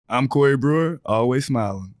I'm Corey Brewer, always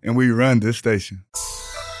smiling, and we run this station.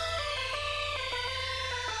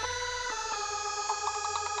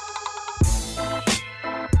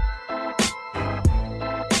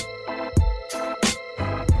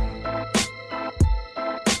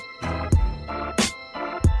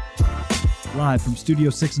 Live from Studio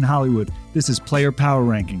 6 in Hollywood, this is Player Power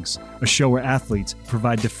Rankings, a show where athletes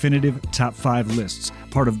provide definitive top 5 lists,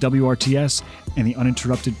 part of WRTS and the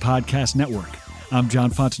Uninterrupted Podcast Network. I'm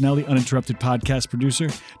John Fontanelli, Uninterrupted Podcast producer.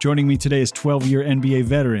 Joining me today is 12-year NBA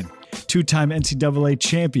veteran, 2-time NCAA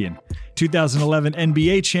champion, 2011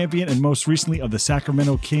 NBA champion, and most recently of the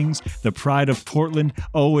Sacramento Kings, the pride of Portland,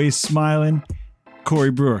 always smiling,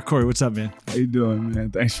 Corey Brewer. Corey, what's up, man? How you doing,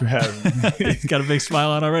 man? Thanks for having me. He's got a big smile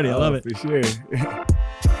on already. I love it. For sure.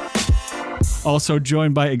 Also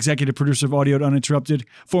joined by executive producer of Audio Uninterrupted,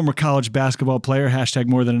 former college basketball player, hashtag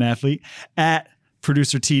more than an athlete, at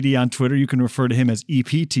producer TD on Twitter. You can refer to him as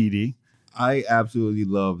EPTD. I absolutely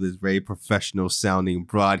love this very professional sounding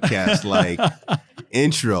broadcast like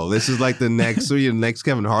intro. This is like the next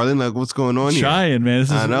Kevin Harlan. Like, what's going on here? Trying, man.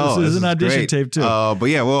 This is an audition great. tape too. But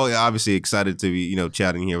yeah, well, obviously excited to be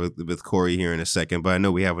chatting here with Corey here in a second. But I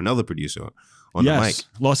know we have another producer on the mic.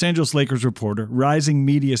 Los Angeles Lakers reporter, rising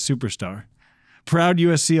media superstar, proud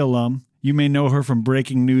USC alum. You may know her from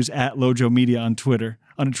breaking news at Lojo Media on Twitter.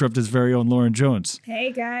 Uninterrupted's very own Lauren Jones.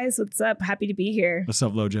 Hey guys, what's up? Happy to be here. What's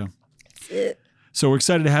up, Lojo? So we're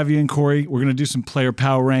excited to have you in, Corey. We're going to do some player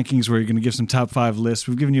power rankings where you're going to give some top 5 lists.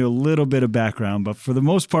 We've given you a little bit of background, but for the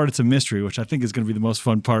most part, it's a mystery, which I think is going to be the most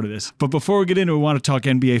fun part of this. But before we get into it, we want to talk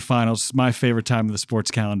NBA Finals. It's my favorite time of the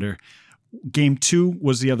sports calendar. Game 2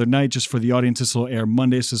 was the other night. Just for the audience, this will air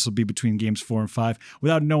Monday, so this will be between games 4 and 5.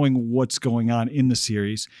 Without knowing what's going on in the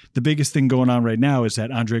series, the biggest thing going on right now is that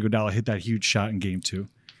Andre Iguodala hit that huge shot in Game 2.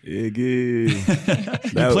 Iggy.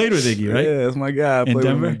 You played with Iggy, right? Yeah, that's my guy. I played with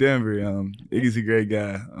him in Denver? Iggy's a great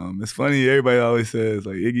guy. It's funny, everybody always says,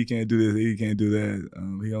 like, Iggy can't do this, Iggy can't do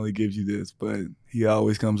that. He only gives you this, but he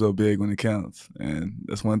always comes up big when it counts. And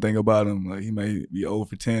that's one thing about him. Like, he may be 0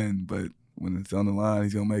 for 10, but when it's on the line,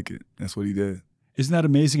 he's going to make it. That's what he did. Isn't that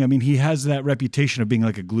amazing? I mean, he has that reputation of being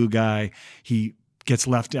like a glue guy. He gets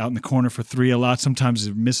left out in the corner for 3 a lot. Sometimes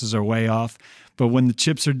his misses are way off. But when the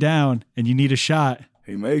chips are down and you need a shot,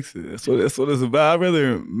 he makes it. That's what it's about. I'd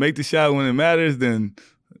rather make the shot when it matters than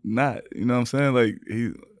not. You know what I'm saying? Like,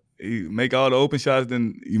 he make all the open shots,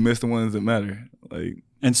 then you miss the ones that matter. Like,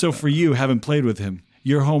 and so for you, having played with him,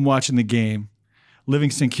 you're home watching the game.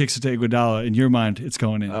 Livingston kicks it to Iguodala. In your mind, it's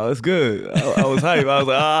going in. Oh, it's good. I was hyped. I was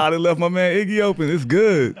like, they left my man Iggy open. It's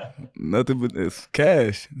good. Nothing but it's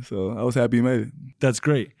cash. So I was happy he made it. That's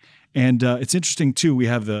great. And it's interesting, too. We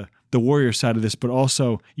have the Warrior side of this, but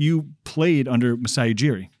also you played under Masai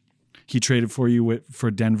Ujiri. He traded for you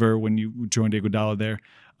for Denver when you joined Iguodala there.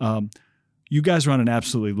 You guys were on an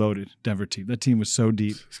absolutely loaded Denver team. That team was so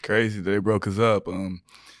deep. It's crazy that they broke us up.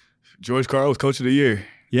 George Karl was coach of the year.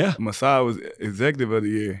 Yeah. Masai was executive of the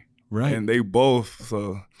year. Right. And they both.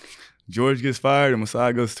 So George gets fired and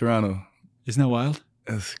Masai goes to Toronto. Isn't that wild?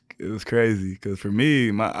 It was crazy because for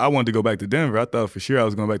me, I wanted to go back to Denver. I thought for sure I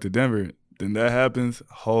was going back to Denver. Then that happens,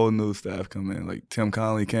 whole new staff come in. Like Tim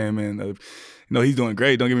Connelly came in. He's doing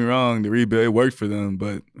great. Don't get me wrong. The rebuild, it worked for them.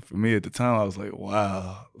 But for me at the time, I was like,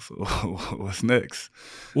 wow, so what's next?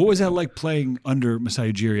 What was that like playing under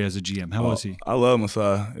Masai Ujiri as a GM? How was he? I love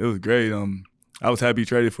Masai. It was great. I was happy he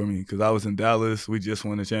traded for me because I was in Dallas. We just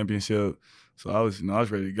won the championship. So I was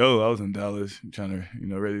ready to go. I was in Dallas trying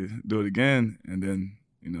to, ready to do it again. And then,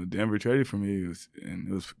 Denver traded for me. It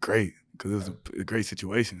was great because it was a great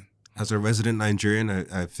situation. As a resident Nigerian,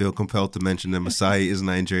 I feel compelled to mention that Masai is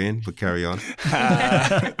Nigerian, but carry on.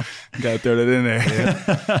 Got to throw that in there.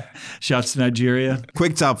 Yeah. Shouts to Nigeria.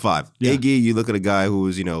 Quick top 5. Yeah. Iggy, you look at a guy who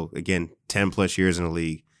was, again, 10 plus years in the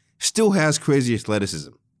league, still has crazy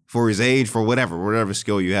athleticism for his age, for whatever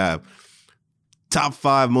skill you have. Top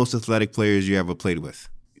 5 most athletic players you ever played with.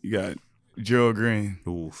 You got Gerald Green.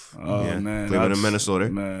 Oof. Oh, yeah. Man. Played with him in Minnesota.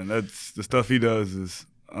 Man, that's the stuff he does is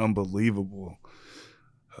unbelievable.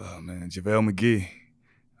 Oh, man, JaVale McGee.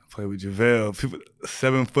 I play with JaVale. People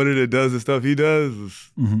 7-footer that does the stuff he does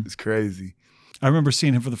is crazy. I remember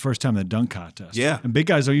seeing him for the first time in the dunk contest. Yeah. And big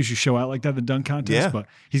guys don't usually show out like that in the dunk contest, but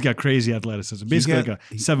he's got crazy athleticism. Basically like a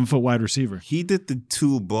 7-foot wide receiver. He did the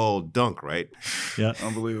 2-ball dunk, right? Yeah.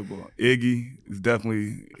 Unbelievable. Iggy is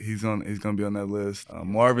definitely, he's going to be on that list.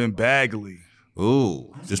 Marvin Bagley.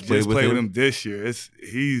 Ooh. Just played with him this year.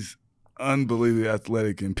 He's unbelievably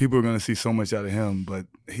athletic, and people are going to see so much out of him, but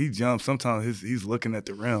he jumps. Sometimes he's looking at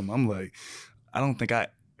the rim. I'm like, I don't think I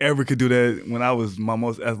ever could do that when I was my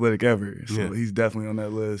most athletic ever. So he's definitely on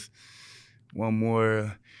that list. One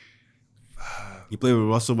more, You played with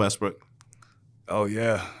Russell Westbrook. Oh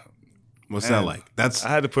yeah. What's Man, that like? That's I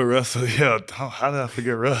had to put Russell. Yeah, how did I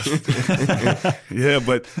forget Russ? Yeah,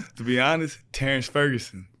 but to be honest, Terrence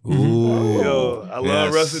Ferguson. ooh. Yo, I love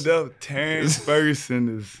Yes. Russell Dove. Terrence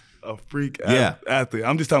Ferguson is a freak athlete.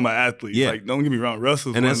 I'm just talking about athletes. Yeah. Like, don't get me wrong,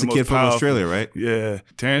 Russell's And one that's of the the kid most from powerful. Australia, right? Yeah,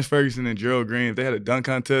 Terrence Ferguson and Gerald Green. If they had a dunk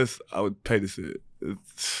contest, I would pay to see it.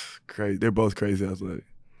 It's crazy. They're both crazy athletic.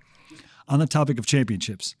 On the topic of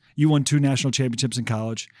championships, you won 2 national championships in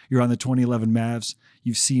college. You're on the 2011 Mavs.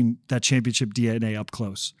 You've seen that championship DNA up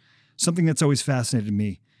close. Something that's always fascinated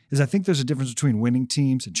me is I think there's a difference between winning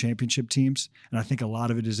teams and championship teams, and I think a lot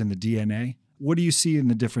of it is in the DNA. What do you see in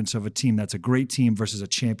the difference of a team that's a great team versus a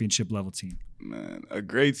championship level team? Man, a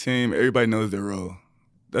great team, everybody knows their role.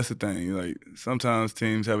 That's the thing. Like, sometimes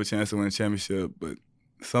teams have a chance to win a championship, but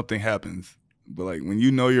something happens. But like, when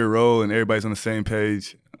you know your role and everybody's on the same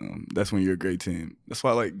page, that's when you're a great team. That's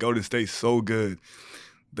why like Golden State's so good.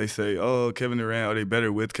 They say, oh, Kevin Durant, are they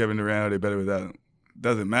better with Kevin Durant, are they better without him?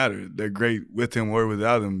 Doesn't matter. They're great with him or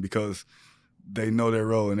without him because they know their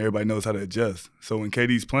role and everybody knows how to adjust. So when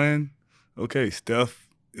KD's playing, okay, Steph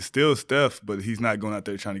is still Steph, but he's not going out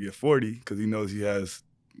there trying to get 40 because he knows he has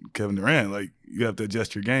Kevin Durant. Like, you have to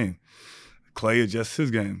adjust your game. Clay adjusts his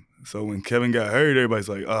game. So when Kevin got hurt, everybody's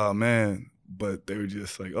like, oh, man. But they were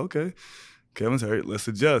just like, okay, Kevin's hurt. Let's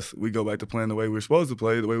adjust. We go back to playing the way we were supposed to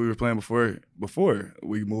play, the way we were playing before.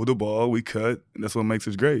 We move the ball, we cut, and that's what makes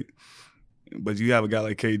us great. But you have a guy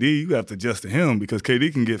like KD, you have to adjust to him because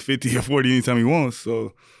KD can get 50 or 40 anytime he wants.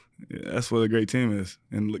 So yeah, that's what a great team is.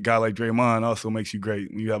 And a guy like Draymond also makes you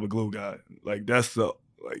great when you have a glue guy. Like, that's the,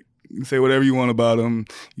 like, you can say whatever you want about him.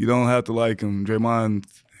 You don't have to like him. Draymond,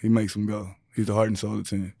 he makes them go. He's the heart and soul of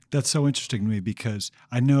the team. That's so interesting to me because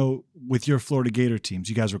I know with your Florida Gator teams,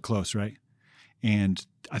 you guys were close, right? And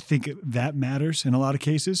I think that matters in a lot of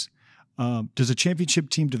cases. Does a championship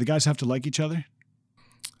team, do the guys have to like each other?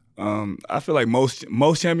 I feel like most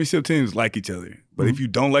championship teams like each other. But if you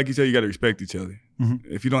don't like each other, you got to respect each other.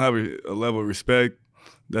 If you don't have a level of respect,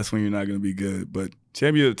 that's when you're not going to be good. But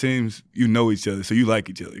championship teams, you know each other, so you like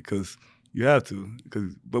each other because you have to.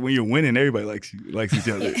 But when you're winning, everybody likes each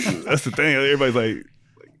other. That's the thing. Everybody's like,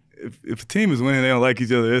 if a team is winning, they don't like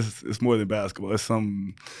each other. It's more than basketball. It's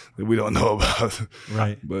something that we don't know about.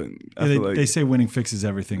 Right. But they say winning fixes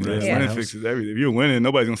everything. Right? Winning fixes everything. If you're winning,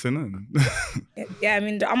 nobody's gonna say nothing. Yeah, I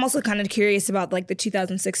mean, I'm also kind of curious about like the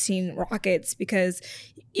 2016 Rockets because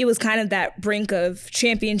it was kind of that brink of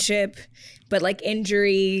championship, but like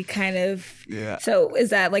injury kind of. Yeah. So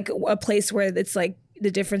is that like a place where it's like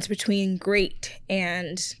the difference between great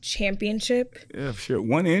and championship? Yeah, for sure.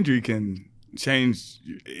 One injury can change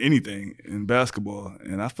anything in basketball,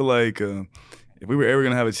 and I feel like if we were ever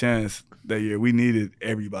gonna have a chance that year, we needed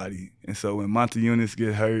everybody. And so when Montezumas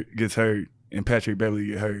gets hurt, and Patrick Beverly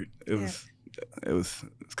get hurt, it's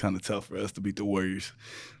kind of tough for us to beat the Warriors.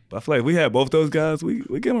 But I feel like if we had both those guys, we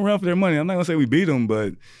give them a run for their money. I'm not gonna say we beat them,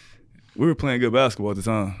 but we were playing good basketball at the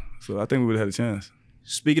time, so I think we would have had a chance.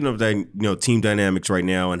 Speaking of that, team dynamics right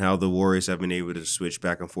now and how the Warriors have been able to switch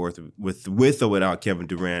back and forth with or without Kevin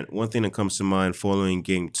Durant, one thing that comes to mind following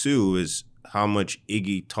Game 2 is how much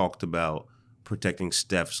Iggy talked about protecting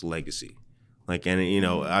Steph's legacy. Like, and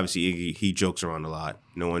obviously Iggy, he jokes around a lot.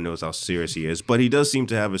 No one knows how serious he is, but he does seem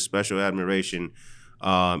to have a special admiration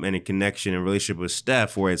and a connection and relationship with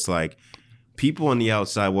Steph, where it's like people on the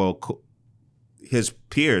outside, his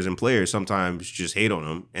peers and players sometimes just hate on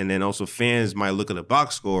him. And then also fans might look at the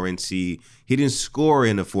box score and see he didn't score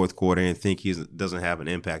in the fourth quarter and think he doesn't have an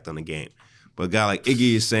impact on the game. But a guy like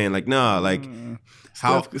Iggy is saying like, nah, like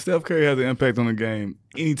how Steph Curry has an impact on the game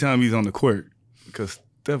anytime he's on the court because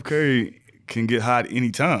Steph Curry can get hot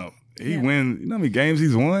anytime. He wins. You know how many games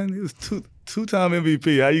he's won? He was two-time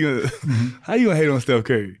MVP. How you gonna hate on Steph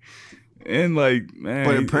Curry? And like, man,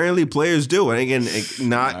 but apparently players do. And again,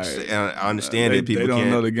 I understand that people they don't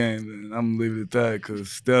can't know the game. And I'm gonna leave it at that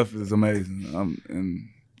because Steph is amazing.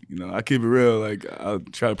 I keep it real. Like, I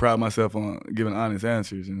try to pride myself on giving honest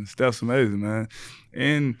answers. And Steph's amazing, man.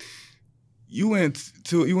 And you win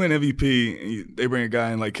MVP, and they bring a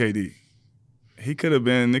guy in like KD. It could have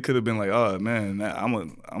been like, oh man,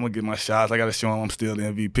 I'm gonna get my shots. I gotta show him I'm still the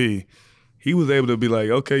MVP. He was able to be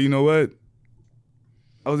like, okay, you know what?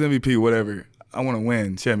 I was MVP, whatever. I want to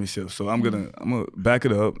win championships, so I'm gonna back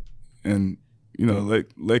it up, and let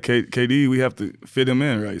KD. We have to fit him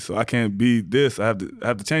in, right? So I can't be this. I have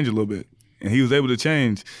to change a little bit, and he was able to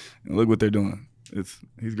change. And look what they're doing.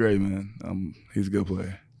 He's great, man. He's a good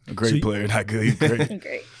player, a great player, not good. He's great.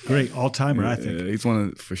 Great. Great all timer, I think. Yeah, he's one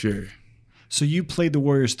of for sure. So you played the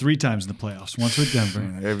Warriors 3 times in the playoffs. Once with Denver,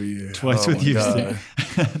 Every year. twice Oh with my Houston.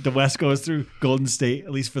 God. The West goes through Golden State,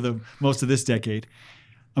 at least for the most of this decade.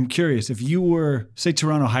 I'm curious, if you were, say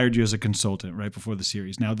Toronto hired you as a consultant right before the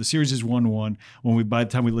series. Now the series is 1-1. By the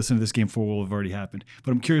time we listen to this, Game 4 will have already happened.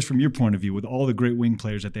 But I'm curious from your point of view, with all the great wing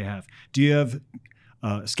players that they have, do you have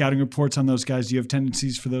scouting reports on those guys? Do you have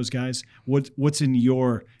tendencies for those guys? What's in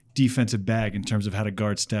your defensive bag in terms of how to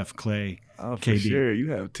guard Steph, Clay, Oh, for KD? sure, you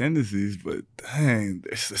have tendencies, but dang,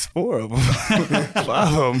 there's 4 of them, 5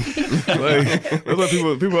 of them. Like that's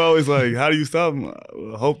what people are always like, how do you stop them?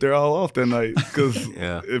 I hope they're all off that night because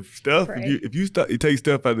Yeah. if Steph, Right. if you take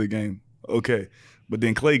Steph out of the game, okay, but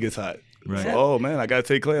then Clay gets hot. Right. So, oh man, I gotta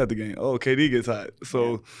take Clay out the game. Oh, KD gets hot.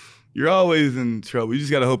 So you're always in trouble. You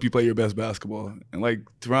just gotta hope you play your best basketball. And like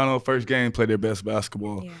Toronto, first game, played their best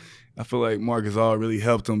basketball. Yeah. I feel like Marc Gasol really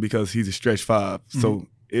helped him because he's a stretch 5. So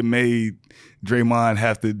it made Draymond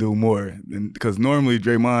have to do more. Because normally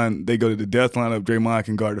Draymond, they go to the death lineup. Draymond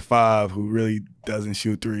can guard the 5 who really doesn't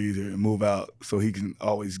shoot threes or move out. So he can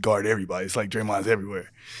always guard everybody. It's like Draymond's everywhere.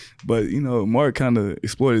 But, Marc kind of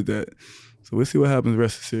exploited that. So we'll see what happens the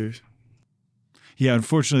rest of the series. Yeah,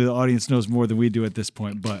 unfortunately, the audience knows more than we do at this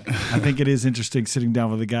point, but I think it is interesting sitting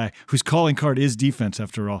down with a guy whose calling card is defense,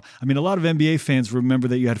 after all. I mean, a lot of NBA fans remember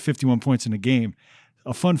that you had 51 points in a game.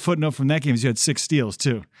 A fun footnote from that game is you had 6 steals,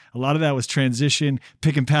 too. A lot of that was transition,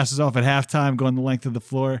 picking passes off at halftime, going the length of the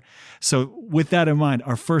floor. So with that in mind,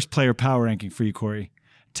 our first player power ranking for you, Corey.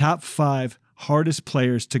 Top 5 hardest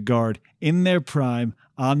players to guard in their prime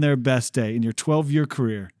on their best day in your 12-year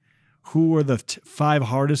career. Who were the 5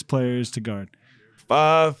 hardest players to guard?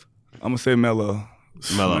 5, I'm going to say Melo.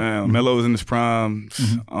 Melo. Man, Melo was in his prime,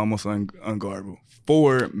 almost unguardable.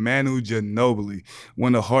 4, Manu Ginobili,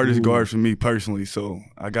 one of the hardest guards for me personally, so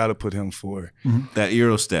I got to put him 4. That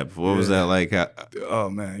Euro step. What was that like? Oh,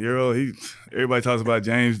 man, Euro, everybody talks about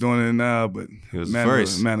James doing it now, but He was the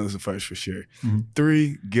first. Manu was the first for sure.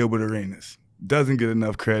 3, Gilbert Arenas. Doesn't get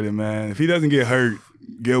enough credit, man. If he doesn't get hurt,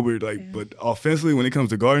 Gilbert, but offensively, when it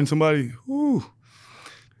comes to guarding somebody, whoo.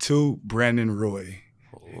 2, Brandon Roy.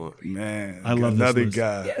 Man, I love this another list.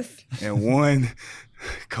 guy. Yes. And 1,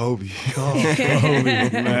 Kobe. Kobe,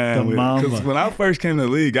 Man, the Mamba. because when I first came to the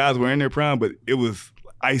league, guys were in their prime, but it was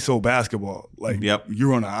ISO basketball. Like Yep. you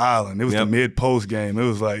were on an island. It was the mid-post game. It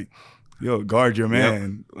was like, yo, guard your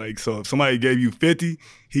man. Like, so if somebody gave you 50,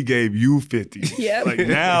 he gave you 50. Yep. Like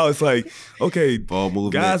now it's like, okay, Ball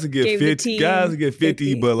movement. guys will get Gave the 50, team guys will get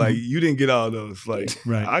 50, 50. but like you didn't get all those. Like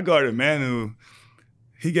Right. I guarded Manu.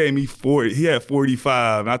 He gave me 40. He had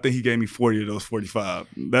 45, and I think he gave me 40 of those 45.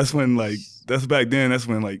 That's when that's back then. That's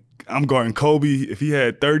when I'm guarding Kobe. If he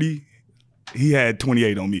had 30, he had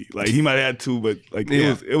 28 on me. Like he might have had 2, but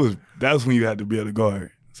it was that was when you had to be able to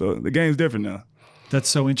guard. So the game's different now. That's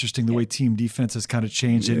so interesting, the way team defense has kind of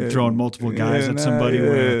changed and Yeah. throwing multiple guys Yeah, at somebody.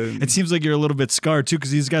 Where yeah. it seems like you're a little bit scarred, too,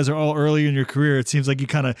 because these guys are all early in your career. It seems like you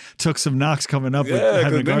kind of took some knocks coming up with Yeah, having to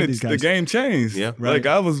because guard then these the guys. game changed. Yeah. Like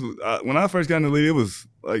when I first got in the league, it was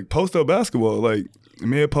like post-up basketball, like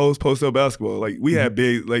mid-post, post-up basketball. Like we had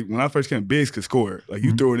big, like when I first came, bigs could score. Like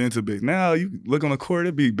you throw it into bigs. Now you look on the court,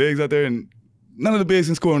 there'd be bigs out there, and none of the bigs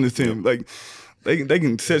can score on this team. Like they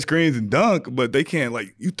can set screens and dunk, but they can't,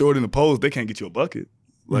 like you throw it in the post, they can't get you a bucket.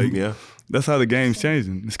 Like that's how the game's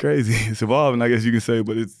changing. It's crazy. It's evolving, I guess you can say,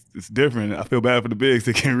 but it's different. I feel bad for the bigs.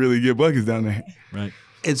 They can't really get buckets down there. Right.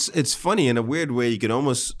 It's funny in a weird way. You can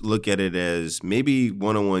almost look at it as maybe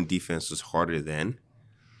one-on-one defense was harder then,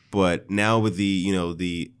 but now with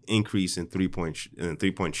the increase in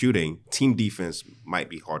three-point shooting, team defense might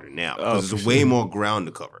be harder now because there's way more ground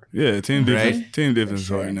to cover. Yeah, team defense. Right? Team defense is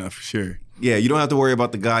hard now for sure. Yeah, you don't have to worry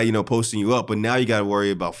about the guy posting you up, but now you got to worry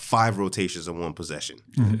about 5 rotations in one possession,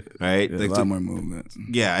 right? Yeah, a lot more movement.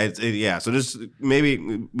 Yeah, So just maybe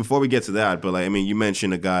before we get to that, but you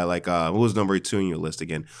mentioned a guy like who was number 2 in your list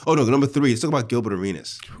again? Oh no, number 3. Let's talk about Gilbert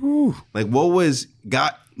Arenas. Like what was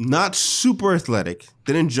not super athletic,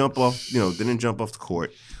 didn't jump off the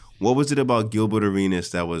court. What was it about Gilbert Arenas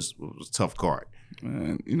that was tough guard?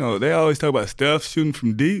 Man, they always talk about Steph shooting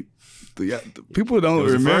from deep. The people don't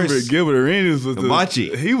was the remember first. Gilbert Arenas was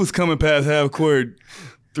Hibachi. he was coming past half court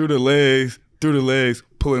through the legs,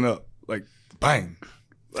 pulling up like bang,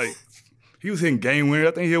 like he was hitting game winner.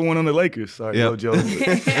 I think he hit one on the Lakers. Sorry, Yep. no joke. He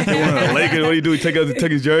hit one on the Lakers. What do you do? He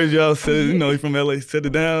took his jersey off, set it, he's from LA, set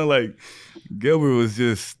it down. Like Gilbert was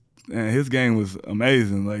just, man, his game was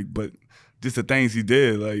amazing. Like, but just the things he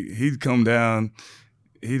did, like he'd come down,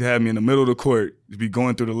 he'd have me in the middle of the court, be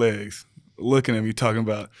going through the legs, looking at me, talking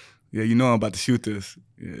about, yeah, I'm about to shoot this.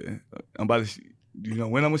 Yeah, I'm about to.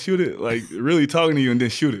 When I'm gonna shoot it? Like really talking to you and then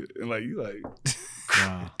shoot it, and like you like,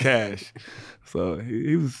 cash. So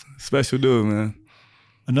he was a special dude, man.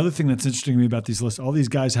 Another thing that's interesting to me about these lists, all these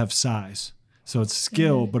guys have size. So it's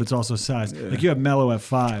skill, but it's also size. Yeah. Like you have Melo at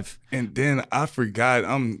 5. And then I forgot,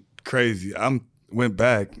 I'm crazy. Went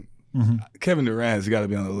back. Kevin Durant's got to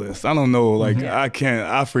be on the list. I don't know, like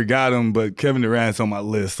I forgot him, but Kevin Durant's on my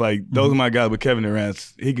list. Like those are my guys, but Kevin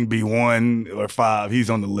Durant's, he can be 1 or 5. He's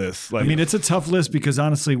on the list. Like, I mean, it's a tough list because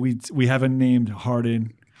honestly, we haven't named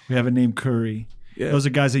Harden, we haven't named Curry. Yeah. Those are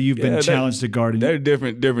guys that you've been challenged to guard. They're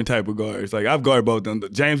different type of guards. Like I've guarded both of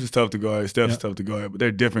them. James is tough to guard. Steph's tough to guard, but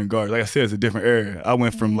they're different guards. Like I said, it's a different era. I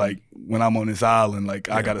went from like when I'm on this island, like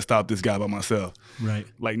I got to stop this guy by myself. Right.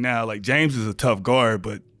 Like now, like James is a tough guard,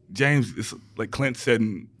 but James is like Clint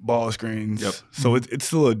setting ball screens. Yep. So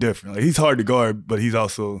it's a little different. Like he's hard to guard, but he's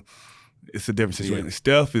also, it's a different situation. Yeah.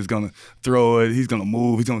 Steph is gonna throw it. He's gonna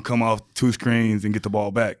move. He's gonna come off 2 screens and get the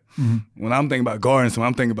ball back. When I'm thinking about guarding someone,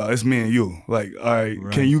 I'm thinking about it's me and you. Like, all right,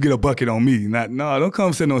 can you get a bucket on me? No, don't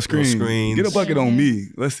come sitting on screens. Get a bucket on me.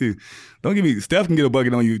 Let's see. Don't give me. Steph can get a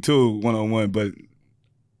bucket on you too, 1-on-1, but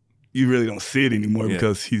you really don't see it anymore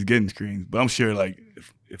because he's getting screens. But I'm sure, like,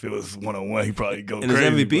 if it was 1-on-1, he'd probably go And crazy.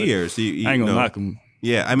 his MVP year, so you I ain't gonna know. knock him.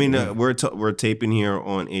 Yeah, I mean, we're taping here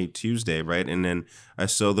on a Tuesday, right? And then I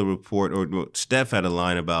saw the report, or Steph had a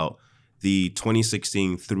line about the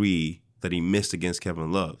 2016 3 that he missed against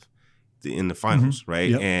Kevin Love in the finals,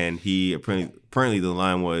 right? Yep. And he apparently the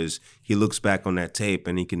line was he looks back on that tape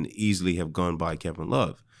and he can easily have gone by Kevin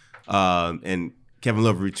Love. And Kevin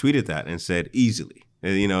Love retweeted that and said, easily.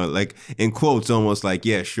 And, you know, like in quotes, almost like,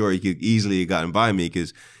 yeah, sure, he could easily have gotten by me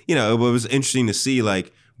because, you know, it was interesting to see,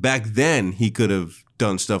 like, back then he could have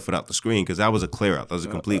done stuff without the screen because that was a clear out. That was a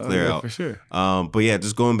complete clear out. For sure. But yeah,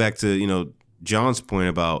 just going back to, you know, John's point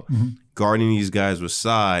about guarding these guys with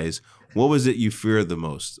size, what was it you feared the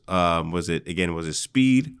most? Was it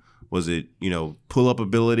speed? Was it, you know, pull-up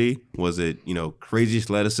ability? Was it, you know, crazy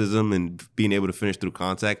athleticism and being able to finish through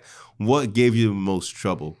contact? What gave you the most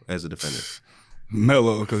trouble as a defender?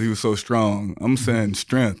 Melo, because he was so strong. I'm saying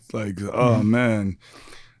strength. Like, oh man,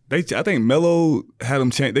 I think Melo had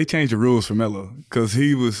him change. They changed the rules for Melo because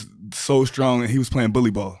he was so strong and he was playing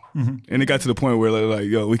bully ball. And it got to the point where like,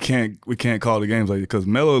 yo, we can't call the games like that because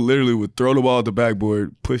Melo literally would throw the ball at the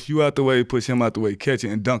backboard, push you out the way, push him out the way, catch it,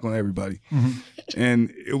 and dunk on everybody.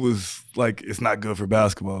 And it was like it's not good for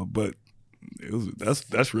basketball, but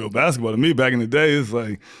that's real basketball to me. Back in the day, it's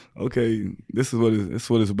like, okay, this is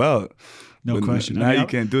what it's about. No but question. Now you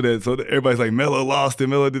can't do that. So everybody's like, Melo lost it.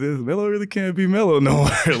 Melo did this. Melo really can't be Melo no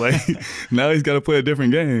more. Like now he's got to play a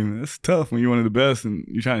different game. That's tough when you're one of the best and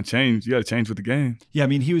you're trying to change. You got to change with the game. Yeah, I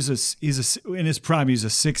mean, he's in his prime. He's a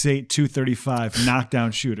 6'8", 235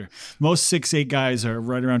 knockdown shooter. Most 6'8" guys are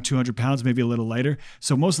right around 200 pounds, maybe a little lighter.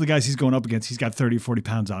 So most of the guys he's going up against, he's got 30, 40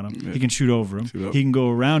 pounds on him. Yeah. He can shoot over him. He can go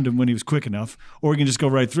around him when he was quick enough, or he can just go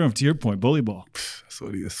right through him. To your point, bully ball.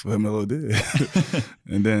 That's what Melo did.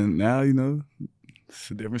 And then now, you know, it's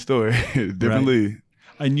a different story. Different league.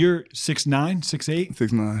 And you're 6'9", 6'8"?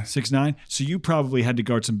 6'9". 6'9". So you probably had to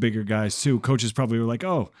guard some bigger guys too. Coaches probably were like,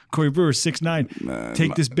 oh, Corey Brewer, 6'9".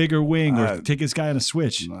 Take this bigger wing or take this guy on a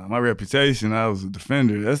switch. My reputation, I was a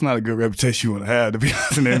defender. That's not a good reputation you want to have, to be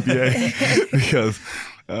honest, in the NBA. Because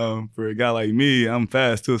for a guy like me, I'm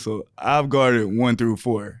fast too. So I've guarded 1 through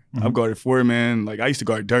 4. I've guarded 4 man. Like I used to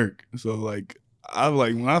guard Dirk. So like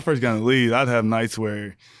when I first got in the league, I'd have nights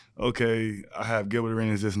where, okay, I have Gilbert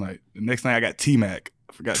Arenas this night. The next night I got T-Mac.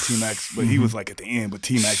 I forgot T-Mac's, but he was like at the end, but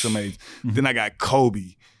T-Mac's amazing. Then I got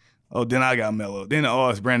Kobe. Oh, then I got Melo. Then,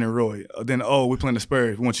 it's Brandon Roy. Then, we're playing the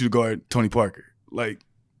Spurs. We want you to guard Tony Parker. Like,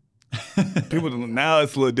 people, now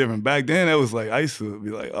it's a little different. Back then, it was like, I used to be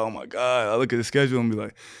like, oh my God. I look at the schedule and be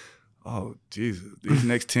like, oh, Jesus, these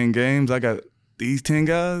next 10 games, I got these 10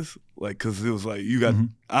 guys? Like, because it was like, you got,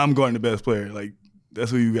 I'm guarding the best player. Like,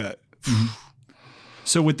 that's who you got.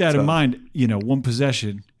 So with that in mind, you know, one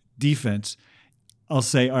possession defense, I'll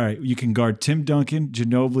say, all right, you can guard Tim Duncan,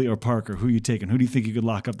 Ginobili, or Parker. Who are you taking? Who do you think you could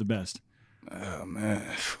lock up the best? Oh, man.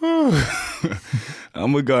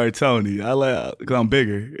 I'm going to guard Tony. Because I'm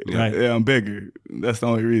bigger. Right. Yeah, I'm bigger. That's the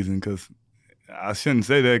only reason, because I shouldn't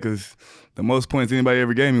say that, because the most points anybody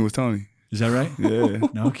ever gave me was Tony. Is that right? Yeah.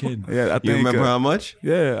 No kidding. Yeah, I think, you remember how much?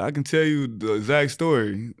 Yeah, I can tell you the exact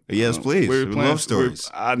story. Yes, please. We love stories.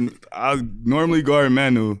 I normally guard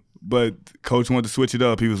Manu, but coach wanted to switch it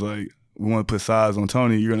up. He was like, we want to put size on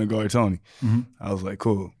Tony. You're going to guard Tony. I was like,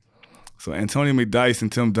 cool. So Antonio McDyess and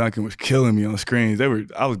Tim Duncan was killing me on screens. I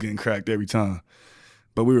was getting cracked every time.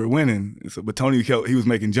 But we were winning. But Tony he was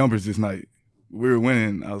making jumpers this night. We were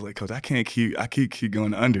winning. I was like, Coach, I keep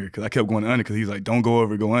going under, because I kept going under because he's like, don't go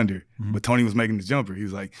over, go under. But Tony was making the jumper. He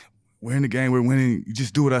was like, we're in the game, we're winning. You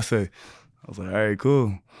just do what I say. I was like, all right,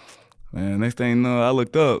 cool. Man, next thing you know, I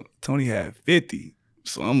looked up, Tony had 50.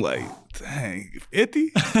 So I'm like, dang,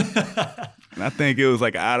 50? And I think it was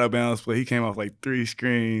like an out of bounds play. He came off like 3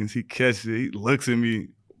 screens. He catches it. He looks at me,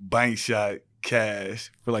 bank shot,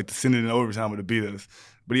 cash for like to send it in overtime or to beat us.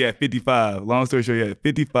 But he had 55. Long story short, he had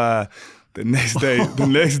 55. The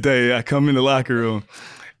next day, I come in the locker room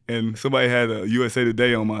and somebody had a USA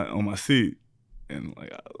Today on my seat. And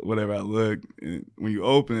like whatever I look, and when you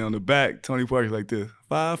open it on the back, Tony Parker's like this,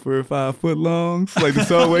 5 for 5 foot longs. Like the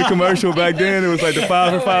Subway commercial back then, it was like the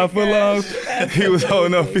 5 for 5 foot longs. He was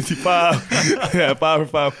holding up 55. Yeah, 5 for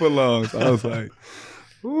 5 foot longs. I was like,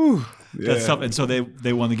 ooh. Yeah. That's tough. And so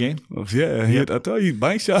they won the game? Yeah, I told you,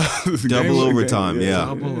 bank shot. Double overtime, yeah.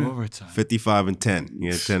 Double overtime. 55 and 10.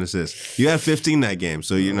 You had 10 assists. You had 15 that game,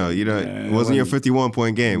 so it wasn't your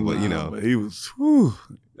 51-point game, but But he was, whew,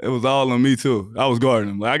 it was all on me too. I was guarding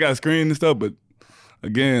him. Like I got screened and stuff, but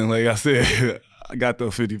again, like I said, I got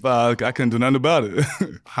the 55. I couldn't do nothing about it.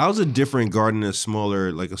 How's it different guarding a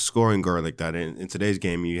smaller, like a scoring guard like that? In today's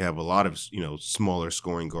game, you have a lot of, smaller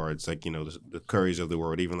scoring guards, like, the Currys of the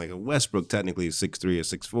world, even like a Westbrook technically is 6'3"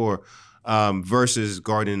 or 6'4", versus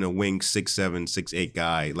guarding a wing 6'7", 6'8"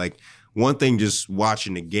 guy. Like one thing, just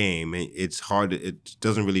watching the game, it's hard. It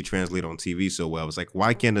doesn't really translate on TV so well. It's like,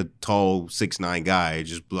 why can't a tall 6'9" guy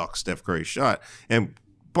just block Steph Curry's shot? And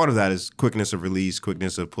part of that is quickness of release,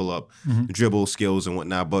 quickness of pull-up, dribble skills and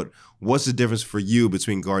whatnot. But what's the difference for you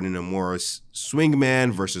between guarding a more swing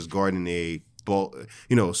man versus guarding a ball,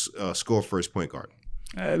 score first point guard?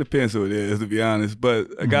 It depends who it is, to be honest. But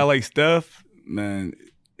a guy like Steph, man,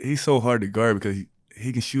 he's so hard to guard because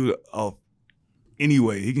he can shoot off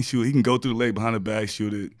anyway. He can shoot. He can go through the leg behind the back,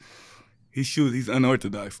 shoot it. He's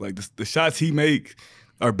unorthodox. Like the shots he make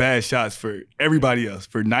are bad shots for everybody else.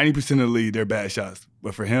 For 90% of the league, they're bad shots.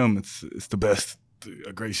 But for him, it's the best,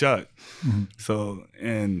 a great shot. So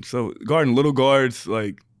guarding little guards,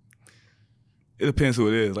 like it depends who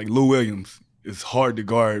it is. Like Lou Williams is hard to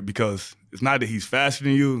guard because it's not that he's faster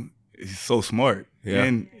than you, he's so smart. Yeah.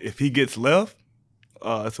 And if he gets left,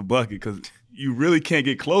 it's a bucket because you really can't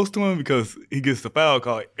get close to him because he gets the foul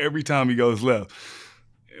call every time he goes left.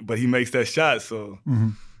 But he makes that shot, so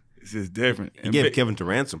it's just different. He gave Kevin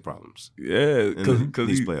Durant some problems. Yeah, because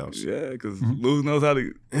these playoffs. Yeah, because Lou knows how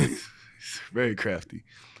to. He's very crafty.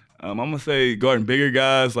 I'm gonna say guarding bigger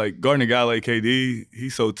guys, like guarding a guy like KD,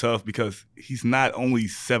 he's so tough because he's not only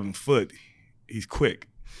 7 foot, he's quick,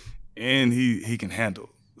 and he can handle.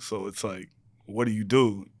 So it's like, what do? You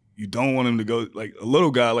don't want him to go like a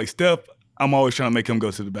little guy like Steph. I'm always trying to make him go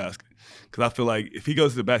to the basket because I feel like if he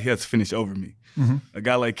goes to the basket, he has to finish over me. A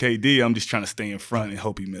guy like KD, I'm just trying to stay in front and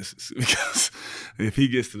hope he misses because if he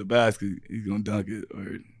gets to the basket, he's gonna dunk it,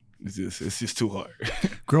 or it's just too hard.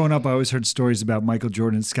 Growing up, I always heard stories about Michael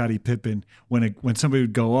Jordan and Scottie Pippen. When somebody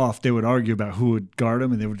would go off, they would argue about who would guard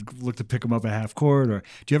him, and they would look to pick him up at half court. Or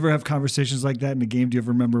do you ever have conversations like that in the game? Do you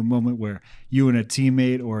ever remember a moment where you and a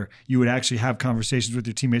teammate, or you would actually have conversations with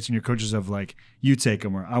your teammates and your coaches of like, you take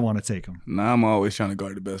him or I want to take him? Nah, I'm always trying to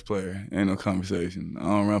guard the best player. Ain't no conversation. I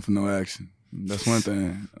don't run for no action. That's one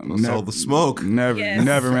thing. All the smoke. Never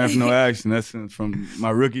ran for no action. That's from my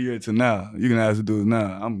rookie year to now. You can ask the dudes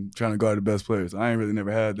now. I'm trying to guard the best players. I ain't really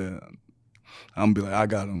never had that. I'm gonna be like, I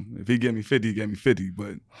got him. If he get me 50, he get me 50.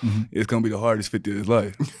 But it's gonna be the hardest 50 of his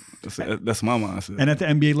life. That's my mindset. And at the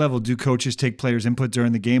NBA level, do coaches take players' input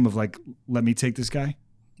during the game of like, let me take this guy?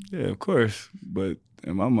 Yeah, of course. But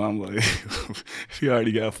in my mind, like, if he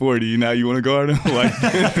already got 40, now you want to guard him? Like,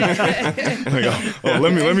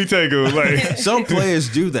 let me take him. Like, some players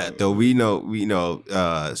do that though. We know.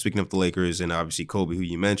 Speaking of the Lakers and obviously Kobe, who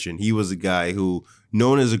you mentioned, he was a guy who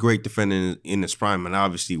known as a great defender in his prime, and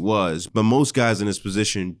obviously was. But most guys in this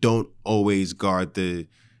position don't always guard the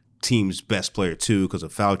team's best player too, because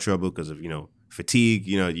of foul trouble, because of fatigue.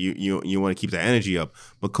 You want to keep that energy up.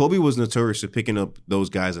 But Kobe was notorious for picking up those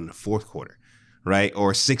guys in the fourth quarter, right?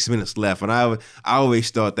 Or 6 minutes left. And I always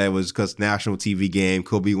thought that was because national TV game,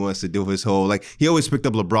 Kobe wants to do his whole, like, he always picked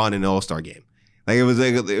up LeBron in the All-Star game. Like, it was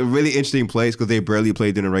like a really interesting place because they barely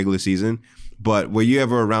played during the regular season. But were you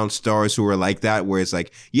ever around stars who were like that, where it's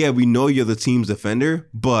like, yeah, we know you're the team's defender,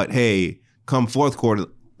 but hey, come fourth quarter,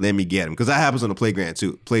 let me get him? Because that happens on the playground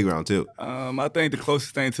too. I think the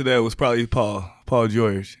closest thing to that was probably Paul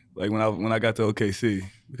George. Like when I got to OKC,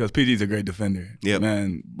 because PG's a great defender. Yeah,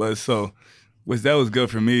 man. But which that was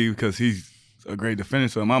good for me because he's a great defender.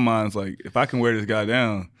 So in my mind, it's like, if I can wear this guy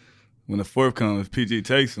down, when the fourth comes, PG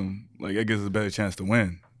takes him, like, it gives us a better chance to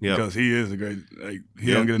win. Yeah. Because he is a great, like,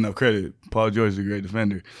 he don't get enough credit. Paul George is a great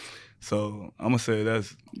defender. So I'm gonna say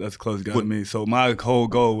that's close got to me. So my whole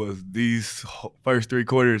goal was these first 3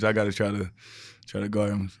 quarters, I got to try to guard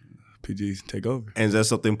him. PGs take over. And is that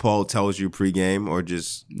something Paul tells you pregame, or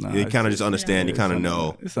just you kind of just understand? You kind of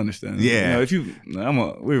know. It's understandable. Yeah. If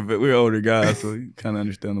we're older guys, so you kind of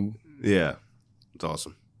understandable. Yeah, it's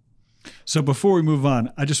awesome. So before we move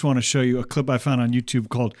on, I just want to show you a clip I found on YouTube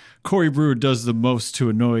called Corey Brewer Does the Most to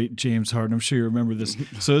Annoy James Harden. I'm sure you remember this.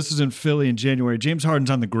 So this is in Philly in January. James Harden's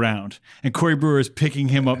on the ground, and Corey Brewer is picking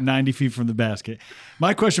him up 90 feet from the basket.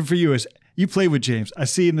 My question for you is, you played with James. I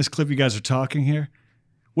see in this clip you guys are talking here.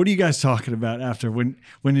 What are you guys talking about after?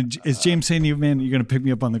 Is James saying to you, man, you're going to pick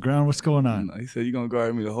me up on the ground? What's going on? He said, you going to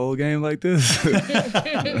guard me the whole game like this?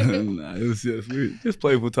 It was just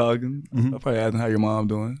playful talking. I probably asked him how your mom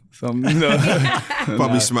doing. Something,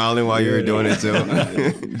 Probably smiling while you were doing it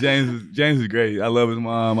too. James is great. I love his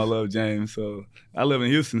mom. I love James. So I live in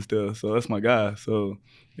Houston still. So that's my guy. So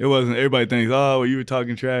it wasn't, everybody thinks, oh, well, you were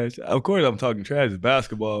talking trash. Of course I'm talking trash. It's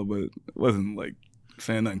basketball, but it wasn't like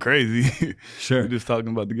saying nothing crazy. Sure. We're just talking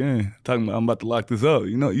about the game. Talking about I'm about to lock this up.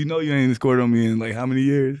 You know you ain't scored on me in like how many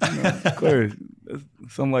years? Of course.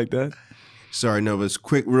 Something like that. Sorry, no, but it's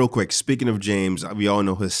real quick. Speaking of James, we all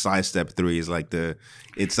know his sidestep 3 is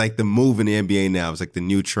it's like the move in the NBA now. It's like the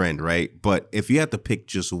new trend, right? But if you had to pick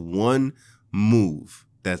just one move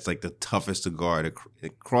that's like the toughest to guard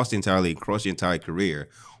across the entire league, across the entire career,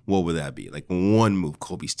 what would that be? Like one move,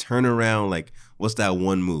 Kobe's turnaround. Like, what's that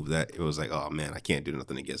one move that it was like, oh man, I can't do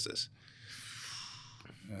nothing against this?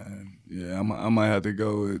 Yeah, I might have to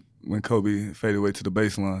go with when Kobe faded away to the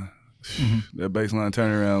baseline. That baseline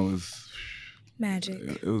turnaround was magic.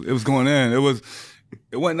 It was going in. It wasn't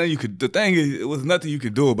nothing you could. The thing is, it was nothing you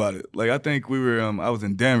could do about it. Like I think we were. I was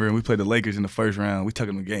in Denver and we played the Lakers in the first round. We took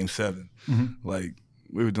them to Game 7. Like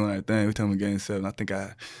we were doing our thing. We took them to Game 7. I think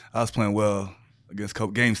I was playing well against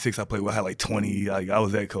Kobe. Game 6, I played well. I had like 20. Like I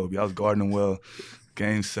was at Kobe. I was guarding him well.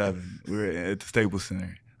 Game 7, we were at the Staples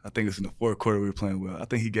Center. I think it's in the 4th quarter we were playing well. I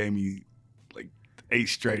think he gave me like 8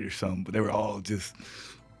 straight or something, but they were all just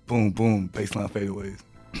boom, boom, baseline fadeaways.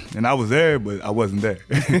 And I was there, but I wasn't there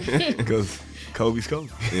because Kobe's Kobe.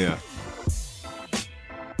 Yeah.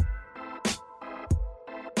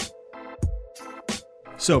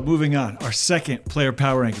 So moving on, our second player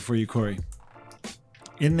power ranking for you, Corey.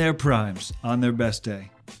 In their primes, on their best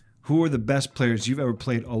day, who are the best players you've ever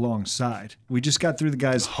played alongside? We just got through the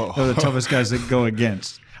guys that are the toughest guys that go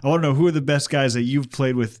against. I want to know who are the best guys that you've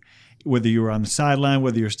played with, whether you were on the sideline,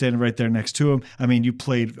 whether you're standing right there next to them. I mean, you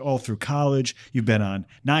played all through college. You've been on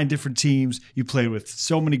 9 different teams. You played with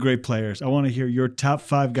so many great players. I want to hear your top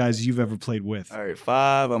 5 guys you've ever played with. All right,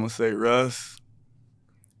 5, I'm going to say Russ.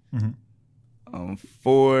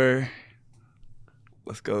 4,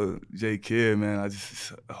 let's go J. Kidd, man.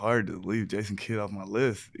 It's hard to leave Jason Kidd off my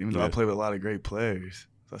list, even though I play with a lot of great players.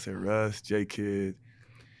 So I said Russ, J. Kidd.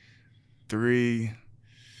 3,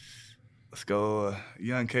 let's go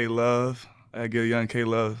Young K. Love. I give Young K.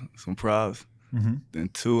 Love some props. Then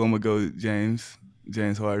 2, I'm going to go James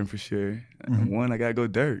Harden for sure. And 1, I got to go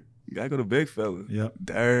Dirk. You got to go to big fella. Yep.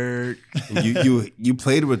 Dirk. You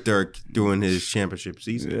played with Dirk during his championship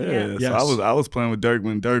season. Yeah. Yes. So I was playing with Dirk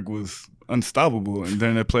when Dirk was unstoppable, and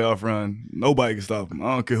during that playoff run, nobody can stop him.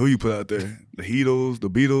 I don't care who you put out there, the Heatles, the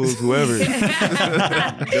Beatles, whoever.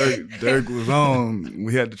 Dirk was on.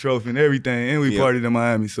 We had the trophy and everything, and we partied in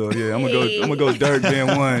Miami. So yeah, I'm gonna go Dirk being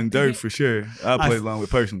 1. Dirk for sure. I played along with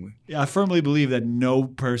personally. Yeah, I firmly believe that no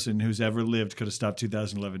person who's ever lived could have stopped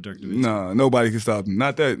 2011 Dirk Nowitzki. No, nobody can stop him.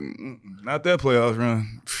 Not that playoff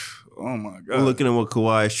run. Oh my God! Well, looking at what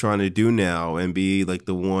Kawhi is trying to do now and be like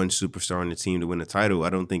the one superstar on the team to win a title, I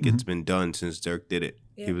don't think it's been done since Dirk did it.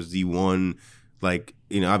 Yeah. He was the one, like,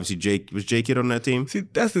 obviously was J. Kidd on that team? See,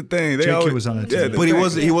 that's the thing. J. Kidd was on that team. But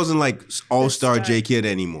he wasn't like all-star J. Kidd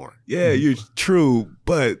anymore. Yeah, you're true.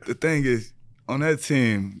 But the thing is, on that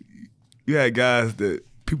team, you had guys that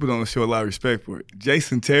people don't show a lot of respect for.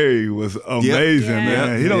 Jason Terry was amazing,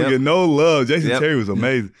 man. He don't get no love. Jason Terry was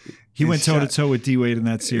amazing. He went toe-to-toe with D-Wade in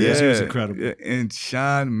that series. He was incredible. Yeah. And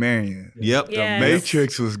Sean Marion. Yep. The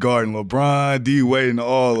Matrix was guarding LeBron, D-Wade, and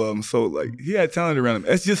all of them. So, like, he had talent around him.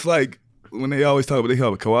 It's just like when they always talk about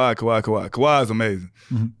Kawhi. Kawhi is amazing.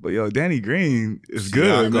 But, Danny Green is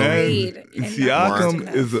good, man. And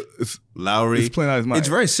Siakam is Lowry. He's playing out his mind. It's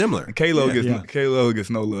very similar. And Kalo gets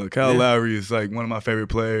no love. Kyle Lowry is, like, one of my favorite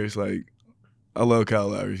players. Like, I love Kyle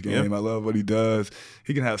Lowry's game. I love what he does.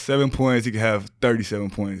 He can have 7 points. He can have 37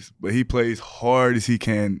 points. But he plays hard as he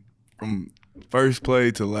can from first play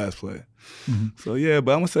to the last play. So yeah,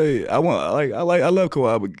 but I'm gonna say I love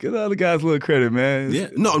Kawhi, but give the other guys a little credit, man. Yeah,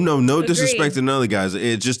 no disrespect to the other guys.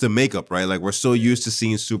 It's just the makeup, right? Like we're so used to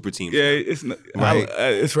seeing super teams. Yeah, it's not, right.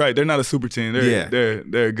 It's right. They're not a super team.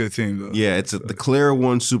 They're a good team though. Yeah, it's the clear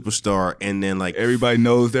one superstar, and then like everybody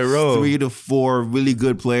knows their role. 3 to 4 really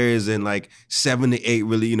good players, and like 7 to 8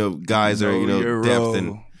 really guys that are depth role.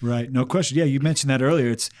 and. Right, no question. Yeah, you mentioned that earlier.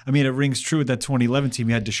 It rings true with that 2011 team.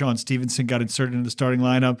 You had Deshaun Stevenson got inserted in the starting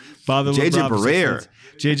lineup. JJ Barea.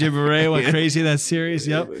 JJ Barea went crazy in that series.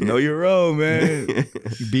 Yep. Know your role, man.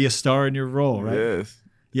 You be a star in your role, right? Yes.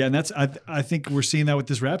 Yeah, and that's I think we're seeing that with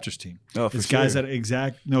this Raptors team. Oh, for it's sure. guys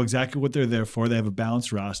that know exactly what they're there for. They have a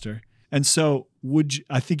balanced roster. And so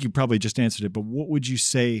I think you probably just answered it, but what would you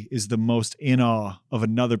say is the most in awe of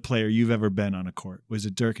another player you've ever been on a court? Was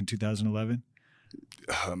it Dirk in 2011?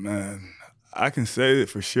 Oh, man, I can say it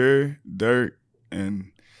for sure, Dirk,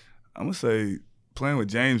 and I'm going to say playing with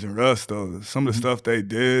James and Russ, though, some of the stuff they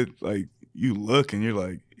did, like, you look and you're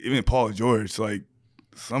like, even Paul George, like,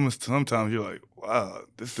 sometimes you're like, wow,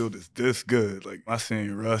 this dude is this good. Like, my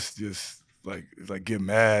senior Russ just, like get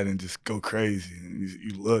mad and just go crazy. And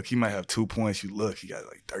you look, he might have 2 points. You look, he got,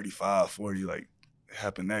 like, 35, 40, like, it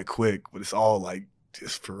happened that quick, but it's all, like,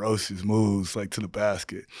 just ferocious moves like to the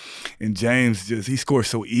basket. And James he scores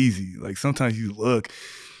so easy. Like sometimes you look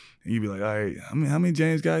and you be like, all right, how many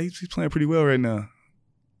James got? He's playing pretty well right now.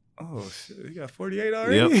 Oh shit, he got 48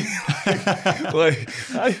 already? Yep. Like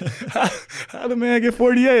how the man get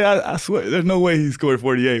 48? I swear there's no way he scored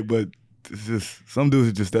 48, but it's just some dudes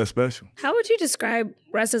are just that special. How would you describe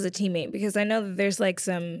Russ as a teammate? Because I know that there's like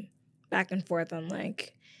some back and forth on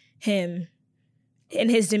like him and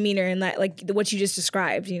his demeanor and that, like what you just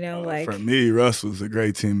described, like for me, Russ was a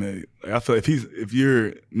great teammate. Like, I feel like if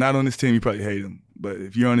you're not on this team, you probably hate him. But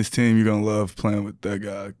if you're on this team, you're gonna love playing with that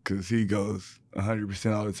guy because he goes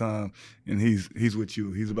 100% all the time, and he's with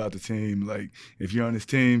you. He's about the team. Like if you're on this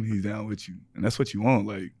team, he's down with you, and that's what you want.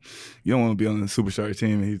 Like you don't want to be on the superstar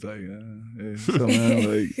team, and he's like, hey, what's up, man?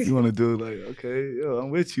 Like you want to do like, okay, yo,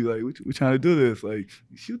 I'm with you. Like we trying to do this. Like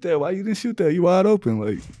shoot that. Why you didn't shoot that? You wide open.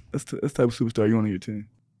 Like that's the type of superstar you want on your team.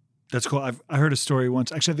 That's cool. I heard a story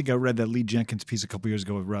once. Actually, I think I read that Lee Jenkins piece a couple years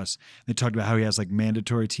ago with Russ. They talked about how he has like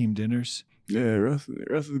mandatory team dinners. Yeah, Russ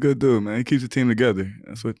is a good dude, man. He keeps the team together.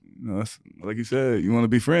 That's what, that's, like you said, you want to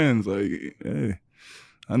be friends. Like, hey,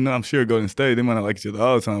 I'm sure Golden State, they might not like each other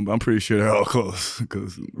all the time, but I'm pretty sure they're all close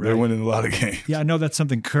because they're winning a lot of games. Yeah, I know that's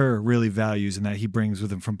something Kerr really values and that he brings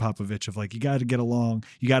with him from Popovich of like, you got to get along,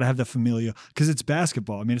 you got to have the familia because it's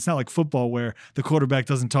basketball. I mean, it's not like football where the quarterback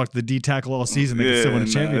doesn't talk to the D tackle all season. They can still win a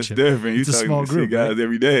championship. It's different. It's a small group, guys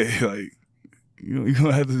every day. Like, you're going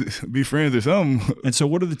to have to be friends or something. And so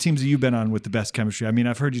what are the teams that you've been on with the best chemistry? I mean,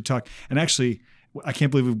 I've heard you talk, and actually, I can't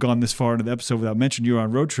believe we've gone this far into the episode without mentioning you were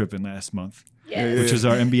on Road Tripping last month. Yes. Which is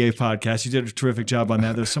our NBA podcast. You did a terrific job on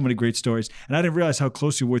that. There's so many great stories. And I didn't realize how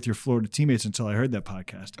close you were with your Florida teammates until I heard that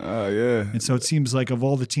podcast. Oh, yeah. And so it seems like of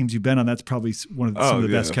all the teams you've been on, that's probably some of the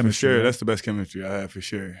best chemistry. For sure. Right? That's the best chemistry I have for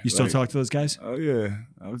sure. You still talk to those guys? Oh, yeah.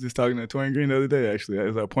 I was just talking to Torian Green the other day, actually. I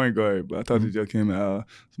was our point guard, but I talked to Joakim and Al,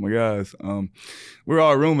 some of my guys. We're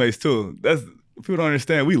all roommates, too. People don't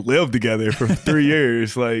understand. We lived together for 3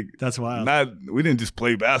 years. Like that's wild. We didn't just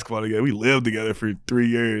play basketball together. We lived together for 3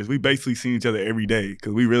 years. We basically seen each other every day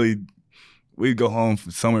because we'd go home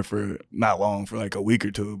from summer for not long, for like a week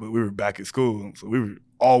or two, but we were back at school, so we were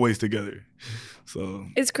always together. So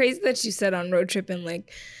it's crazy that you said on Road Tripping,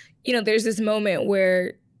 like, there's this moment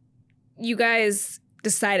where you guys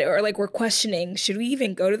decided, or like we're questioning, should we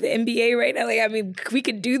even go to the NBA right now? Like, I mean, we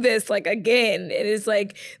could do this like again. It is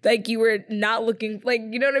like you were not looking, like,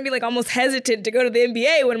 you know what I mean? Like almost hesitant to go to the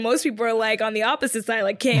NBA when most people are like on the opposite side,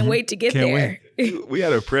 like can't wait to get there. We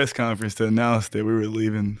had a press conference to announce that we were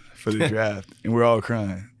leaving for the draft and we're all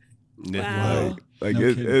crying. Wow. Like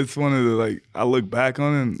it's one of the, like, I look back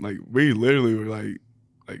on it and like we literally were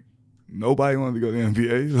like nobody wanted to go to the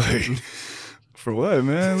NBA. Like, for what,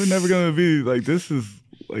 man? We're never gonna be like, this is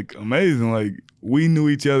like amazing. Like we knew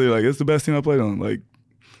each other. Like it's the best team I played on. Like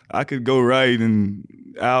I could go right and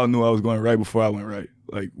Al knew I was going right before I went right.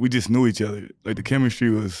 Like we just knew each other. Like the chemistry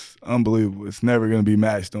was unbelievable. It's never gonna be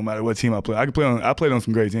matched no matter what team I play. I played on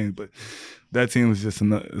some great teams, but that team was just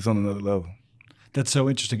it's on another level. That's so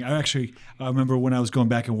interesting. I remember when I was going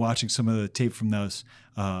back and watching some of the tape from those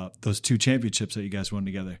 2 championships that you guys won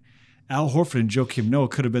together. Al Horford and Joakim Noah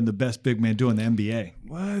could have been the best big man doing the NBA.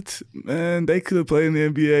 What? Man, they could have played in the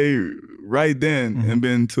NBA right then and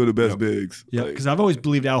been two of the best bigs. Yeah, because I've always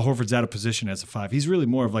believed Al Horford's out of position as a 5. He's really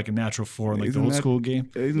more of like a natural 4 in like the old school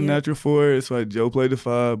game. Yeah, he's a natural 4. That's why Joe played the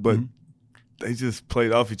 5. But they just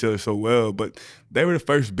played off each other so well. But they were the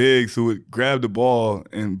first bigs who would grab the ball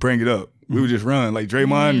and bring it up. We would just run. Like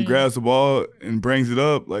Draymond grabs the ball and brings it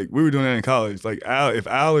up. Like we were doing that in college. Like if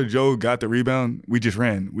Al or Joe got the rebound, we just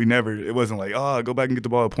ran. It wasn't like, go back and get the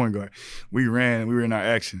ball at point guard. We ran. We were in our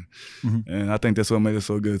action. And I think that's what made us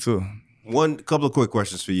so good too. One couple of quick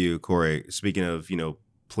questions for you, Corey. Speaking of,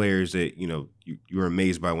 players that, you were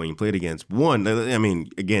amazed by when you played against. One, I mean,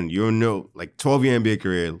 again, 12-year NBA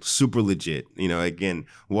career, super legit. Again,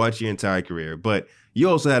 watch your entire career. But you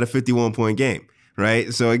also had a 51-point game.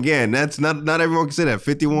 Right. So again, that's not everyone can say that.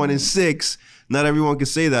 51-6. Not everyone can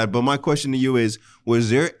say that. But my question to you is, was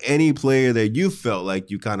there any player that you felt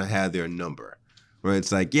like you kind of had their number? Where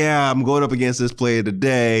it's like, yeah, I'm going up against this player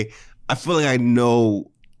today. I feel like I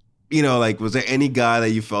know, was there any guy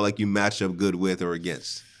that you felt like you matched up good with or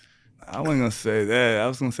against? I wasn't going to say that. I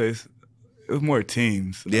was going to say it was more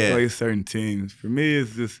teams. Yeah. Like certain teams. For me,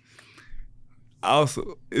 it's just,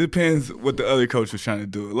 it depends what the other coach was trying to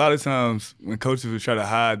do. A lot of times when coaches would try to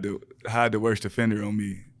hide the worst defender on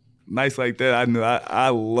me, nights like that, I knew I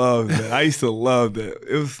loved that. I used to love that.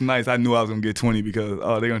 It was nice. I knew I was going to get 20 because,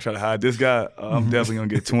 they're going to try to hide this guy. I'm definitely going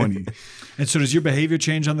to get 20. And so does your behavior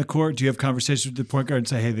change on the court? Do you have conversations with the point guard and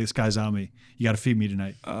say, hey, this guy's on me. You got to feed me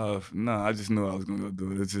tonight? No, I just knew I was going to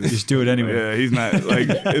go do it. Just do it anyway. Yeah, he's not. Like,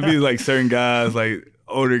 it'd be like certain guys, like,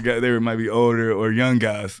 older guys, they might be older, or young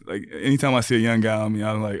guys. Like anytime I see a young guy on me,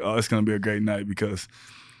 I'm like, it's gonna be a great night because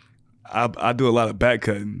I do a lot of back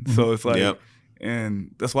cutting. So it's like,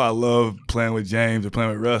 and that's why I love playing with James or playing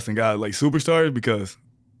with Russ and guys like superstars, because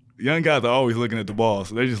young guys are always looking at the ball.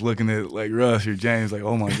 So they're just looking at like Russ or James like,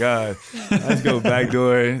 oh my God, let's go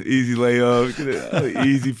backdoor, easy layup,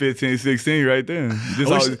 easy 15, 16 right there.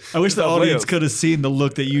 I wish the audience could have seen the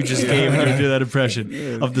look that you just gave when you did that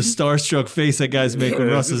impression of the starstruck face that guys make when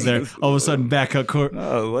Russ is there. All of a sudden, back up court.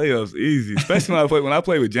 Layups, easy. Especially when I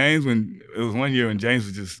played with James, when it was one year when James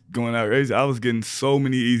was just going out crazy, I was getting so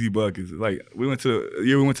many easy buckets. Like we went to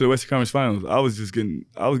the Western Conference Finals. I was getting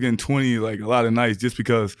 20 like a lot of nights just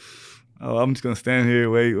because I'm just gonna stand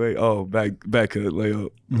here, wait, back cut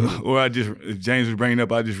layup. Or if James was bringing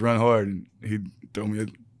up, I just run hard and he'd throw me a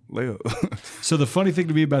layup. So the funny thing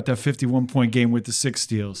to me about that 51-point game with the 6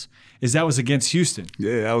 steals is that was against Houston.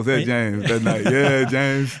 Yeah, I was at James that night. Yeah,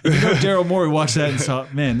 James. Daryl Morey watched that and saw,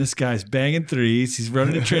 man, this guy's banging threes. He's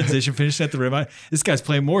running in transition, finishing at the rim. This guy's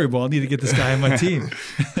playing Morey ball. I need to get this guy on my team.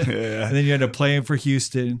 Yeah. And then you end up playing for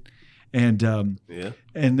Houston. And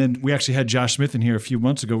and then we actually had Josh Smith in here a few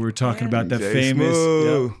months ago. We were talking about that famous,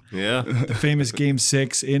 the famous Game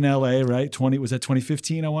 6 in LA, right? Was that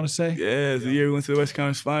 2015? I want to say. Yeah, it's the year we went to the Western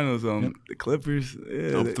Conference Finals. The Clippers.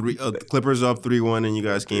 Yeah, the Clippers up 3-1, and you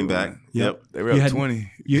guys came back. Yep, they were up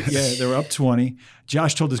 20. They were up 20.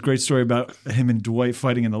 Josh told this great story about him and Dwight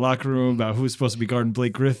fighting in the locker room about who was supposed to be guarding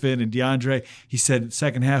Blake Griffin and DeAndre. He said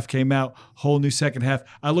second half came out, whole new second half.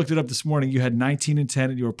 I looked it up this morning. You had 19 and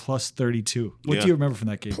 10, and you were plus 32. What do you remember from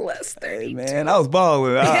that game? Plus 32. Man, I was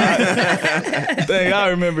balling. The thing I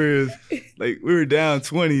remember is like we were down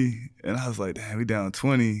 20, and I was like, damn, we down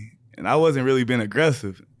 20, and I wasn't really being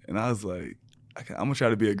aggressive, and I was like, I'm gonna try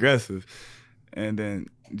to be aggressive, and then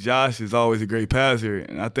Josh is always a great passer,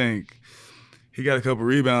 and I think he got a couple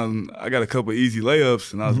rebounds. I got a couple easy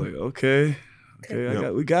layups, and I was like, okay,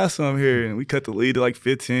 we got some here, and we cut the lead to like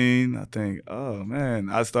 15. I think, oh man,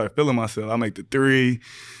 I started feeling myself. I make the 3.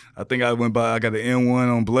 I think I got the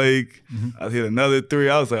N1 on Blake. I hit another 3.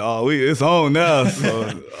 I was like, it's on now.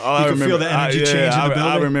 So I remember, feel the energy change in the building?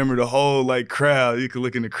 I remember the whole like crowd. You could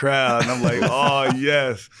look in the crowd, and I'm like, oh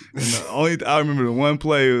yes. And I remember the one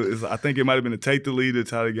play is I think it might have been to take the lead to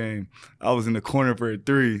tie the game. I was in the corner for a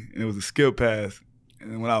 3, and it was a skip pass.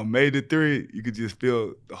 And when I made the 3, you could just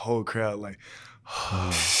feel the whole crowd like,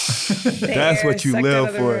 that's what you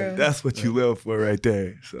live for. That's what you live for right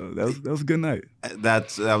there. So that was a good night.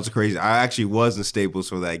 That was crazy. I actually was in Staples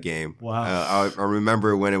for that game. Wow. I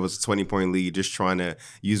remember when it was a 20-point lead, just trying to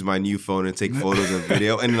use my new phone and take photos and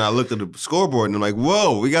video. And then I looked at the scoreboard and I'm like,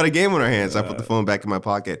 whoa, we got a game on our hands. I put the phone back in my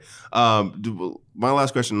pocket. My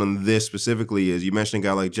last question on this specifically is, you mentioned a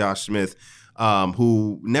guy like Josh Smith,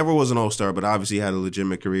 who never was an all-star, but obviously had a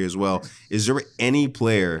legitimate career as well. Is there any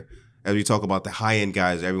player, as we talk about the high-end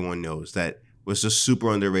guys everyone knows, that was just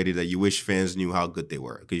super underrated that you wish fans knew how good they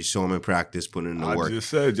were? Because you saw them in practice, putting in the work. I just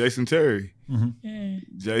said Jason Terry.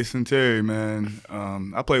 Jason Terry, man.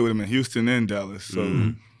 I played with him in Houston and Dallas.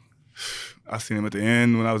 So I seen him at the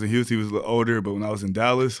end when I was in Houston. He was a little older, but when I was in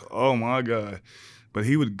Dallas, oh, my God. But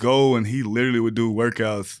he would go and he literally would do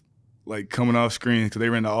workouts like coming off screen because they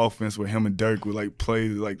ran the offense where him and Dirk would like play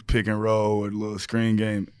like pick and roll or the little screen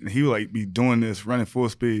game, and he would like be doing this, running full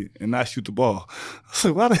speed and not shoot the ball. I was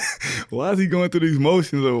like, why is he going through these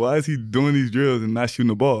motions, or why is he doing these drills and not shooting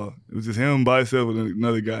the ball? It was just him by himself with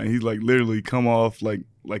another guy, and he's like literally come off like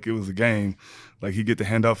it was a game, like he get the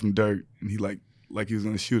handoff from Dirk and he like he was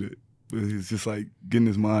gonna shoot it, but he's just like getting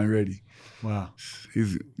his mind ready. Wow.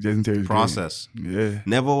 He's Jason Terry's Process. great. Yeah.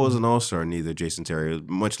 Never was an all-star, neither Jason Terry.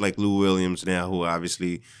 Much like Lou Williams now, who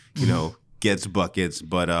obviously, you know, gets buckets,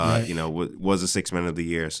 but, you know, was a six man of the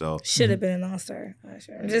year. So Should have been an all-star.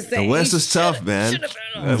 I'm just saying. the West is tough, man. Should have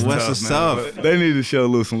been an The West is tough. But they need to show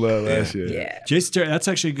Lou some love last year. Yeah. Jason Terry, that's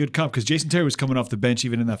actually a good comp because Jason Terry was coming off the bench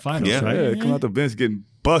even in that finals, Yeah. right? Yeah, come out the bench getting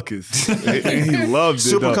buckets, and he loved it.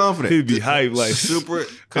 Super though. confident. He'd be hyped, like Super and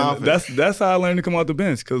confident. That's how I learned to come out the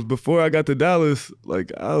bench. Because before I got to Dallas,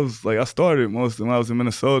 like I started most of when I was in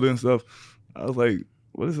Minnesota and stuff. I was like,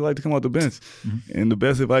 what is it like to come out the bench? And the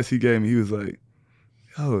best advice he gave me, he was like,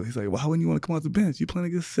 he's like, why wouldn't you want to come off the bench? You playing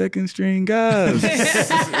against second string guys.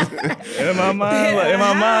 in my mind,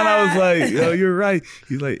 I was like, yo, you're right.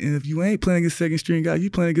 He's like, and if you ain't playing against second string guys, you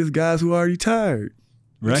playing against guys who are already tired.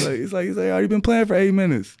 Right. He's like, already been playing for 8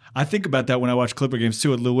 minutes. I think about that when I watch Clipper games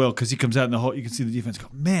too with Lou Will because he comes out in the hole. You can see the defense go,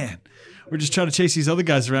 man, we're just trying to chase these other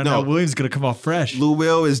guys around. No. Now Williams is going to come off fresh. Lou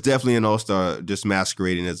Will is definitely an all-star, just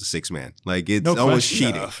masquerading as a six man. Like it's No almost question.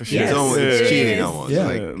 cheating. Nah, for sure. It's almost Yes, it cheating is. almost. Yeah.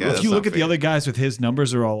 Like, Well, that's if you not look at the fair. other guys with his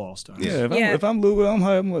numbers, are all all-stars. Yeah. If I'm Lou Will, I'm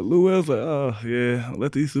hyped. I'm like, Lou Will's like, oh yeah,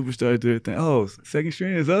 let these superstars do their thing. Oh, second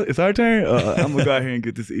string it's our turn. I'm gonna go out here and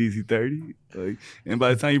get this easy 30. Like, and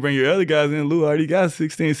by the time you bring your other guys in, Lou already got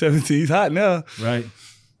 16, 17. He's hot now. Right.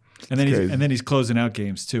 And then he's closing out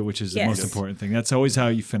games too, which is the Yes. most important thing. That's always how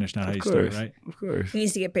you finish, not how you start, right? Of course. He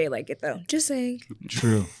needs to get paid like it though. Just saying.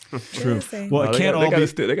 True. True. Just saying. Well, it can't all be.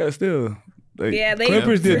 They got to steal. Like, Yeah, they-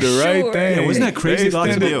 Clippers did for the right sure. thing. Yeah, wasn't that crazy? They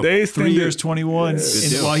Lots of extended, they 3 extended, years, 21,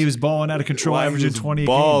 deal. while he was balling out of control, while he averaging was 20 a game.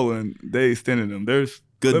 balling, they extended them. There's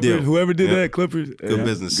Good Clippers, deal. Whoever did Yep. that, Clippers. Good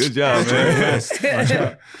business. Good job,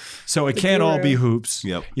 man. So it can't all be hoops.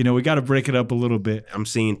 Yep. You know, we got to break it up a little bit. I'm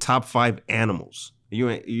seeing top 5 animals.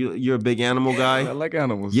 You're a big animal I guy? like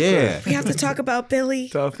animals. Yeah. We have to talk about Billy.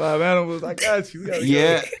 Top 5 animals. I got you. We gotta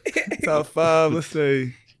Yeah. go. Top 5. Let's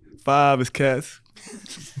say 5 is cats.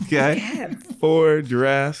 Okay. 4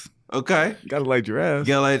 giraffes. Okay. Gotta like giraffes.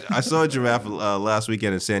 Yeah, like I saw a giraffe last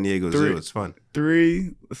weekend in San Diego Zoo. It's fun.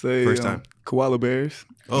 3. Let's say First time. koala bears.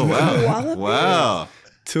 Oh wow. Koala Wow.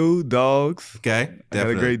 2 dogs. Okay. I had a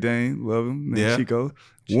Definitely. Great Dane. Love him. Named Yeah. Chico.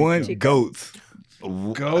 1 goats.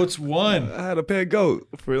 Goats won. I had a pet goat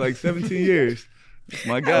for like 17 years. That's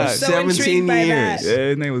my guy. so 17 intrigued by years. that. Yeah,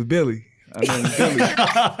 his name was Billy. I named him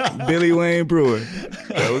Billy. Billy Wayne Brewer.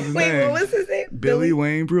 That was his Wait, name. what was his name? Billy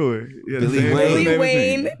Wayne Brewer. Yeah, the Billy same Wayne. name Billy as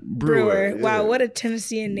Wayne me. Brewer. yeah. Wow, what a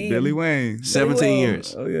Tennessean name. Billy Wayne. 17 Whoa.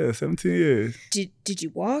 years. Oh yeah, 17 years. Did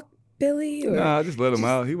you walk Billy? Or? Nah, I just let him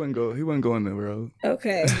out. He wouldn't go on the road.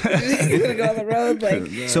 Okay. You gonna go on the road like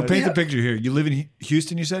So paint the picture here. You live in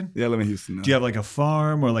Houston, you said? Yeah, I live in Houston now. Do you have like a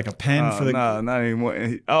farm or like a pen for the? Nah, not anymore.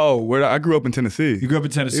 And where I grew up in Tennessee. You grew up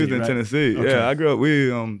in Tennessee, He was in right? Tennessee. Okay. Yeah, I grew up. We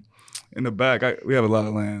in the back. We have a lot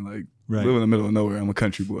of land. Like Right. live in the middle of nowhere. I'm a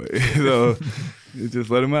country boy, so you just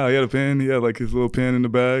let him out. He had a pen. He had like his little pen in the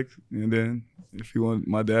bag, and then if he wanted,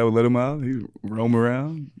 my dad would let him out. He'd roam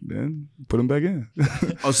around, then put him back in.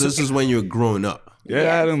 Oh, so this is when you were growing up. Yeah,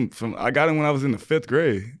 I had him I got him when I was in the 5th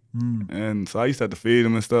grade, and so I used to have to feed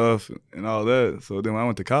him and stuff and all that. So then when I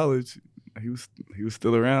went to college, he was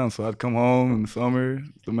still around. So I'd come home in the summer.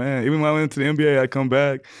 The man, even when I went to the NBA, I'd come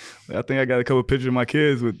back. I think I got a couple pictures of my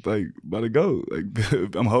kids with like by the goat.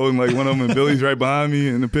 Like I'm holding like one of them, and Billy's right behind me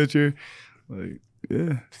in the picture. Like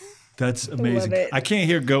yeah. That's amazing. it. I can't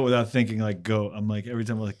hear goat without thinking like goat. I'm like every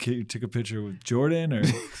time I'm like, you took a picture with Jordan or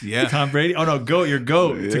Yeah. Tom Brady. Oh no, goat. You're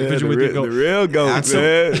goat. Took a picture with your The goat. real goat, That's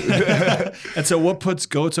man. And so, what puts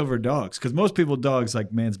goats over dogs? Because most people, dogs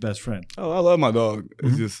like man's best friend. Oh, I love my dog.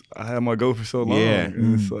 It's just I had my goat for so long. Yeah.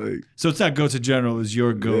 And it's like So it's not goats in general. It's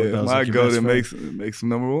your goat. yeah, that was my like your goat best that friend. makes him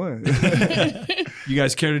number 1. You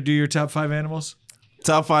guys care to do your top 5 animals?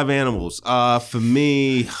 Top 5 animals. For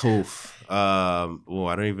me, I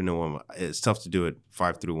don't even know. It's tough to do it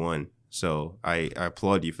 5 through 1. So I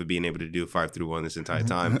applaud you for being able to do 5 through 1 this entire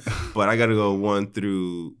time. But I got to go 1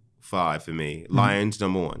 through 5 for me. Lions,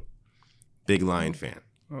 number 1. Big Lion fan.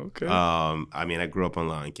 Okay. I mean, I grew up on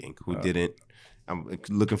Lion King. Who didn't? I'm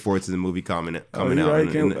looking forward to the movie coming out you're right.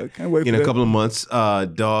 Can't wait in for a that. couple of months.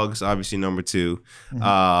 Dogs, obviously number 2.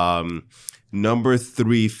 Number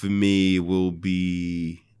 3 for me will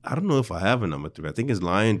be, I don't know if I have a number 3. I think it's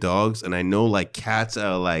lion, dogs, and I know like cats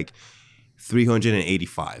are like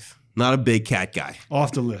 385. Not a big cat guy.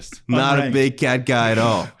 Off the list. Not a Unranked. big cat guy at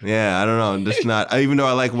all. Yeah, I don't know. I'm just not. Even though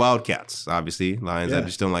I like wild cats, obviously lions. I Yeah.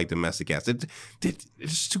 just don't like domestic cats. It's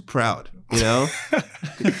just too proud. You know,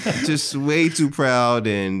 just way too proud,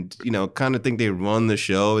 and kind of think they run the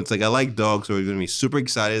show. It's like I like dogs who are going to be super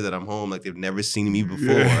excited that I'm home, like they've never seen me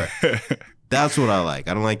before. That's what I like.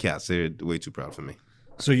 I don't like cats. They're way too proud for me.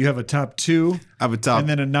 So you have a top 2 I have a top. and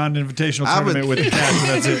then a non-invitational I have a- tournament with the cats,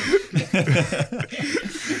 and that's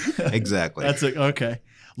it. Exactly. That's it. Okay.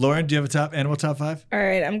 Lauren, do you have a animal top 5? All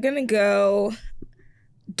right, I'm gonna go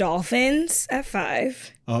dolphins at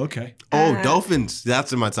 5. Oh, okay. Dolphins.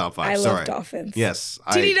 That's in my top 5. I Sorry. love dolphins. Yes.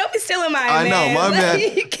 Titty, don't be stealing mine. I know, man. my bad.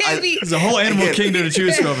 You can't be. There's a whole animal Again- kingdom to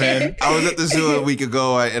choose from, man. I was at the zoo a week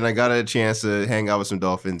ago, and I got a chance to hang out with some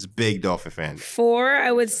dolphins. Big dolphin fan. 4,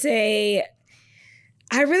 I would say.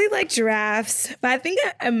 I really like giraffes, but I think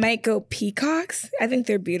I might go peacocks. I think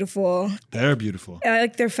they're beautiful. They're beautiful. I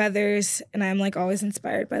like their feathers, and I'm like always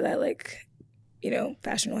inspired by that, like,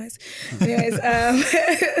 fashion wise. Anyways,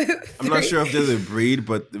 I'm not sure if they're the breed,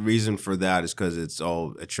 but the reason for that is because it's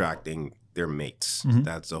all attracting their mates.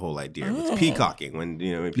 That's the whole idea. It's peacocking. When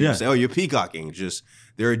when people say, "Oh, you're peacocking," just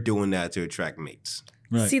they're doing that to attract mates.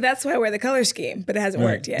 Right. See, that's why I wear the color scheme, but it hasn't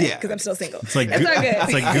worked yet Yeah. because I'm still single. It's like It's all good.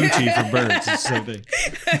 It's like Gucci for birds. It's the same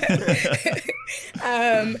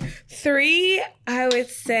thing. 3, I would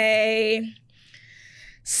say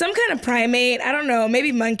some kind of primate. I don't know,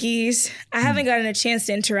 maybe monkeys. I haven't gotten a chance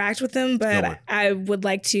to interact with them, but way. I would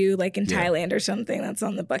like to, like in Yeah. Thailand or something. That's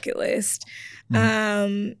on the bucket list.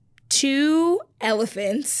 2,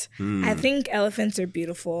 elephants. I think elephants are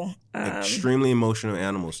beautiful. Extremely emotional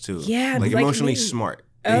animals too. Yeah, like like emotionally me. smart.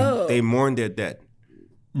 Oh. They mourn their dead.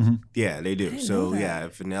 Mhm. Yeah, they do. didn't So know that. yeah,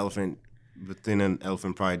 if an elephant,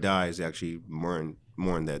 probably dies, they actually mourn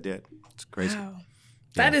their dead. It's crazy. Wow.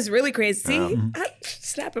 That is really crazy. See, Yeah. I'm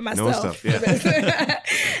snapping myself. stuff, yeah. for this.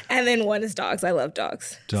 And then 1 is dogs. I love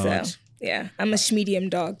dogs. Dogs. So, yeah, I'm a medium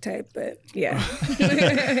dog type, but yeah.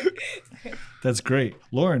 That's great.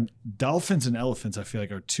 Lauren, dolphins and elephants, I feel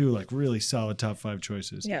like, are 2 like really solid top 5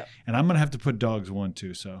 choices. Yeah. And I'm going to have to put dogs 1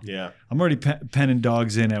 too. So Yeah, I'm already penning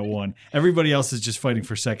dogs in at 1. Everybody else is just fighting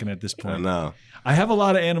for second at this I point. know. I have a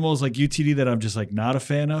lot of animals like UTD that I'm just like not a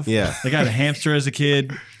fan of. Yeah. Like I had a hamster as a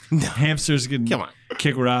kid. Hamsters can Come on.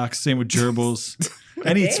 kick rocks. Same with gerbils.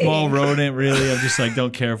 Any small rodent, really, I'm just like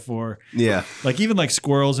don't care for. Yeah, Like even like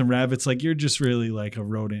squirrels and rabbits, like you're just really like a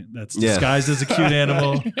rodent that's Yeah. disguised as a cute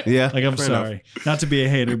animal. yeah. Like I'm fair sorry, enough. not to be a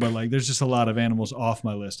hater, but like there's just a lot of animals off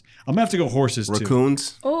my list. I'm gonna have to go horses too.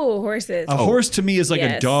 Raccoons. Oh, horses. A horse to me is like a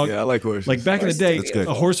Yes. dog. Yeah, I like horses. Like back in the day, That's good.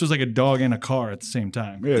 a horse was like a dog and a car at the same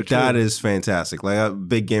time. yeah, That true. is fantastic. Like I'm a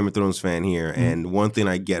big Game of Thrones fan here, Mm-hmm. and one thing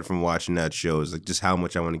I get from watching that show is like just how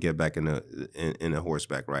much I want to get back in a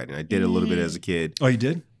horseback riding. I did a little bit as a kid. Oh, you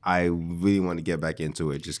did? I really want to get back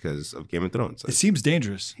into it just because of Game of Thrones. It seems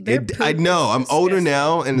dangerous. Their I poop know. I'm is older disgusting.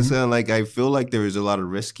 now, and it's kind of like I feel like there is a lot of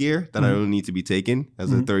risk here that I don't need to be taken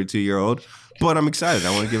as a 32-year-old. But I'm excited.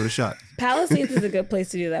 I want to give it a shot. Palisades is a good place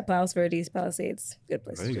to do that. Palos Verdes, Palisades, good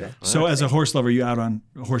place to do that. So, as a horse lover, you out on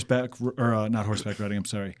horseback or not horseback riding? I'm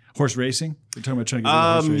sorry, horse racing. We're talking about trying to get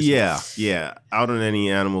into horse racing. Yeah. Out on any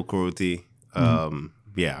animal cruelty.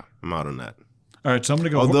 Yeah, I'm out on that. All right, so I'm gonna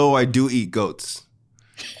go. Although I do eat goats.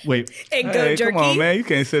 Wait, And goat Hey, jerky. come on, man. You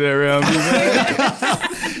can't say that around me,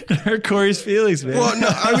 man. hurt Corey's feelings, man. Well, no,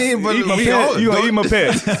 I mean, but Eat my pet. You gonna eat my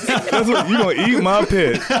pet. That's what you gonna eat my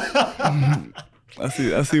pet.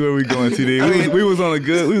 I see where we going, TD. We was on a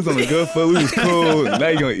good foot. We was cool. Now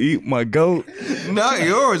you gonna eat my goat? Not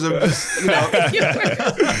yours. I'm just,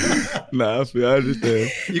 Nah, I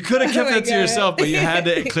understand. You could have kept my that to God. yourself, but you had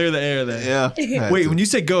to clear the air there. yeah. Wait, when you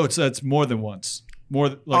say goats, that's more than once. More.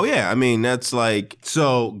 Like, Oh yeah, I mean that's like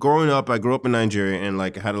so. Growing up, I grew up in Nigeria, and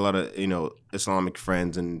like I had a lot of Islamic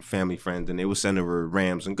friends and family friends, and they would send over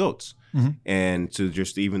rams and goats, and to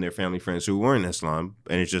just even their family friends who weren't Islam,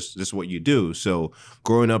 and it's just this is what you do. So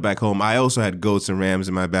growing up back home, I also had goats and rams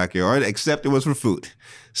in my backyard, except it was for food.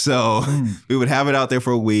 So we would have it out there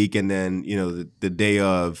for a week, and then the day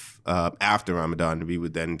of after Ramadan, we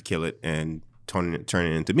would then kill it and turn it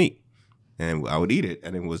into meat, and I would eat it,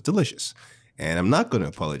 and it was delicious. And I'm not going to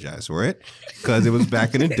apologize for it because it was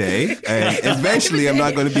back in the day. And eventually I'm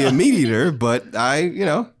not going to be a meat eater, but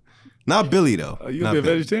not Billy though. Are you Not be a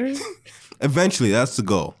Billy. vegetarian? Eventually, that's the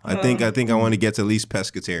goal. I think I want to get to at least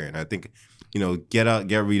pescatarian. I think,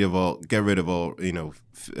 get rid of all,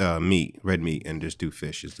 meat, red meat, and just do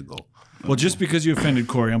fish is the goal. Well, just because you offended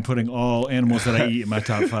Corey, I'm putting all animals that I eat in my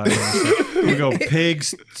top 5. We'll go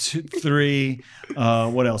pigs 3.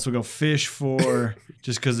 What else? We'll go fish 4,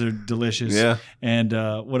 just because they're delicious. Yeah. And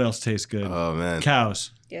what else tastes good? Oh man,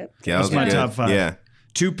 Cows. Yep. Yeah, That's my good. top 5. Yeah.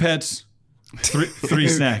 2 pets, 3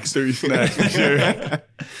 snacks. 3 snacks for sure.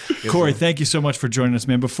 Corey, thank you so much for joining us,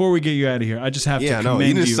 man. Before we get you out of here, I just have to commend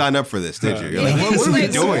you didn't you. sign up for this, did you? You're Yeah. like, what are we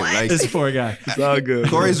Like, doing? what? Like, This poor guy. It's all good.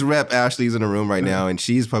 Corey's rep Ashley's in the room right now, and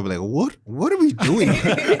she's probably like, "What are we doing?"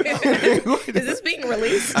 Is this being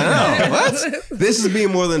released? I know. What? This is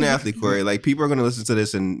being more than an athlete, Corey. Like, people are going to listen to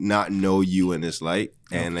this and not know you in this light.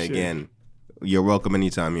 And for sure. again, you're welcome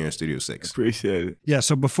anytime here in Studio 6. Appreciate it. Yeah,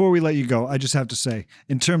 so before we let you go, I just have to say,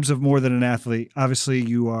 in terms of more than an athlete, obviously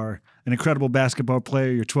you are an incredible basketball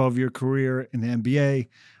player, your 12-year career in the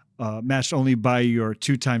NBA, matched only by your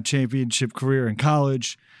 2-time championship career in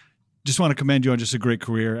college. Just want to commend you on just a great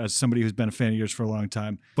career as somebody who's been a fan of yours for a long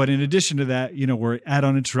time. But in addition to that, we're at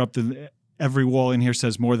Uninterrupted. Every wall in here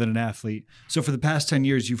says more than an athlete. So for the past 10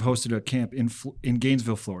 years, you've hosted a camp in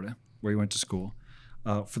Gainesville, Florida, where you went to school,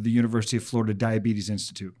 for the University of Florida Diabetes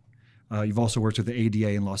Institute. You've also worked with the ADA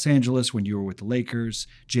in Los Angeles when you were with the Lakers,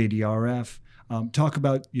 JDRF. Talk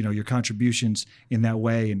about your contributions in that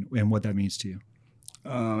way and what that means to you.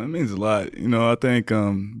 It means a lot. I think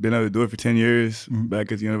being able to do it for 10 years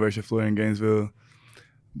back at the University of Florida in Gainesville,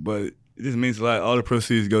 but it just means a lot. All the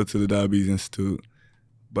proceeds go to the Diabetes Institute.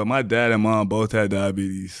 But my dad and mom both had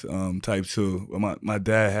diabetes, type 2. Well, my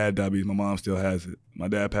dad had diabetes. My mom still has it. My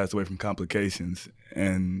dad passed away from complications.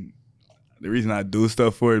 And the reason I do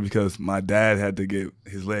stuff for it is because my dad had to get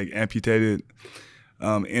his leg amputated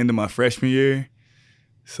end of my freshman year.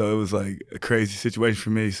 So it was like a crazy situation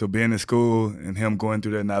for me. So being in school and him going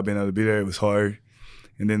through that and not being able to be there, it was hard.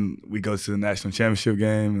 And then we go to the national championship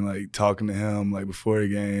game and like talking to him like before the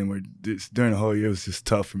game or just during the whole year, it was just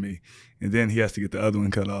tough for me. And then he has to get the other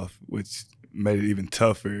one cut off, which made it even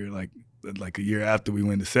tougher. Like a year after we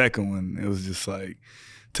win the second one, it was just like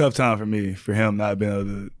tough time for me, for him not being able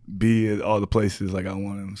to be at all the places like I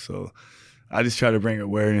want him. So I just try to bring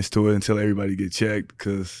awareness to it until everybody get checked,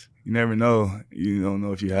 because you never know. You don't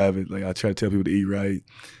know if you have it. Like, I try to tell people to eat right,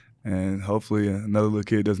 and hopefully another little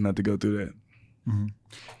kid doesn't have to go through that. Mm-hmm.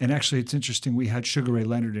 And actually, it's interesting. We had Sugar Ray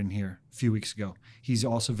Leonard in here a few weeks ago. He's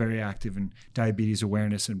also very active in diabetes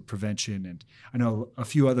awareness and prevention. And I know a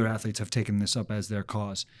few other athletes have taken this up as their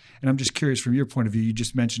cause. And I'm just curious, from your point of view, you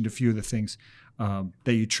just mentioned a few of the things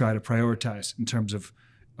that you try to prioritize in terms of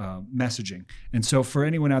messaging. And so for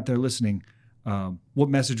anyone out there listening, what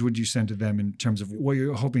message would you send to them in terms of what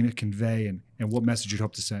you're hoping to convey and what message you'd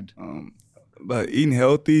hope to send? About eating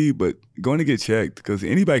healthy, but going to get checked, because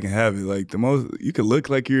anybody can have it. Like, you could look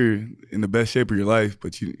like you're in the best shape of your life,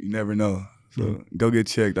 but you never know. So go get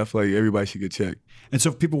checked. I feel like everybody should get checked. And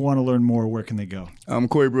so if people want to learn more, where can they go?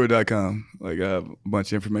 CoreyBrewer.com. Like, I have a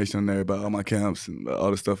bunch of information on there about all my camps and about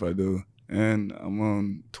all the stuff I do. And I'm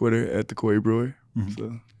on Twitter at the Corey Brewer.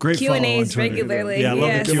 So. Great follow on Q&As Twitter. regularly. Yeah, I love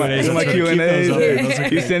Yes. the Q&As. Some of my Keep those Q&As. up. Those are You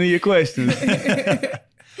great. sending your questions.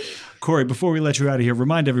 Corey, before we let you out of here,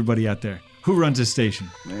 remind everybody out there, who runs this station?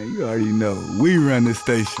 Man, you already know. We run this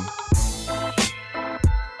station.